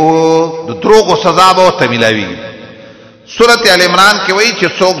کذبه. د دروغ سزا به ته ملاوي. سورۃ ال عمران کې وایي چې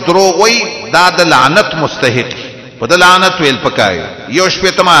څوک دروغ وایي دا د لعنت مستحق په د لعنت ویل پکای. یو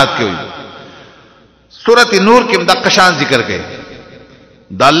شپه تمات کوي. سورۃ نور کې د قشان ذکر کړي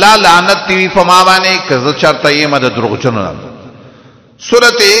د الله لعنت دی فما باندې کزه چرته یې مد دروغجن.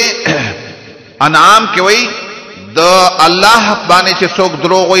 سورۃ انعام کې وایي د الله باندې چې څوک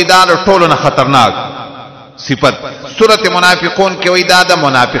دروغ وایي دا ټولو نه خطرناک صفت. سورۃ منافقون کې وایي دا د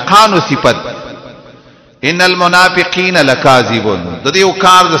منافقانو صفت. ان المنافقین لکاذبون د دې یو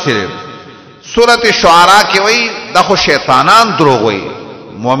کار د سره. سورۃ شعراء کې وایي دا خو شیطانان دروغ وایي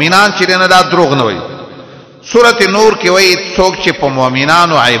مؤمنان چې نه دا دروغ نه وایي. سورۃ نور کې وایي څوک چې په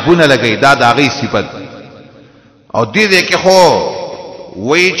مؤمنانو عیبونه لګي دا د هغې صفت. او دې کې خو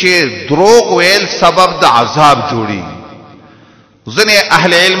وایي چې دروغ ویل سبب د عذاب جوړي. ځینې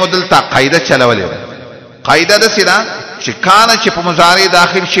اهل علم دلته قاعده چلولې. قاعده داسې ده چې کانه چې په مضارع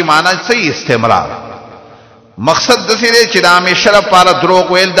داخل شي معنا صحیح استمرار. مقصد داسې دی چې د همیشه لپاره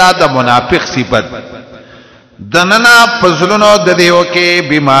دروغ ویل دا د منافق صفت. د ننا پزلونو د دیو کې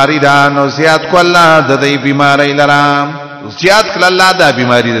بیماری دا نو زیات کو الله د دې بیماری لرام. زیات کله الله دا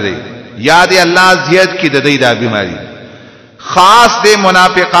بیماری ده یاد الله زیات کی د دې دا بیماری. خاص د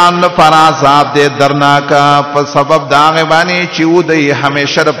منافقان لپاره عذاب دې درناکا په سبب دا غبانی چې و دې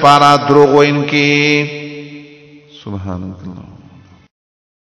همیشه لپاره دروغ وین کی. سبحان الله.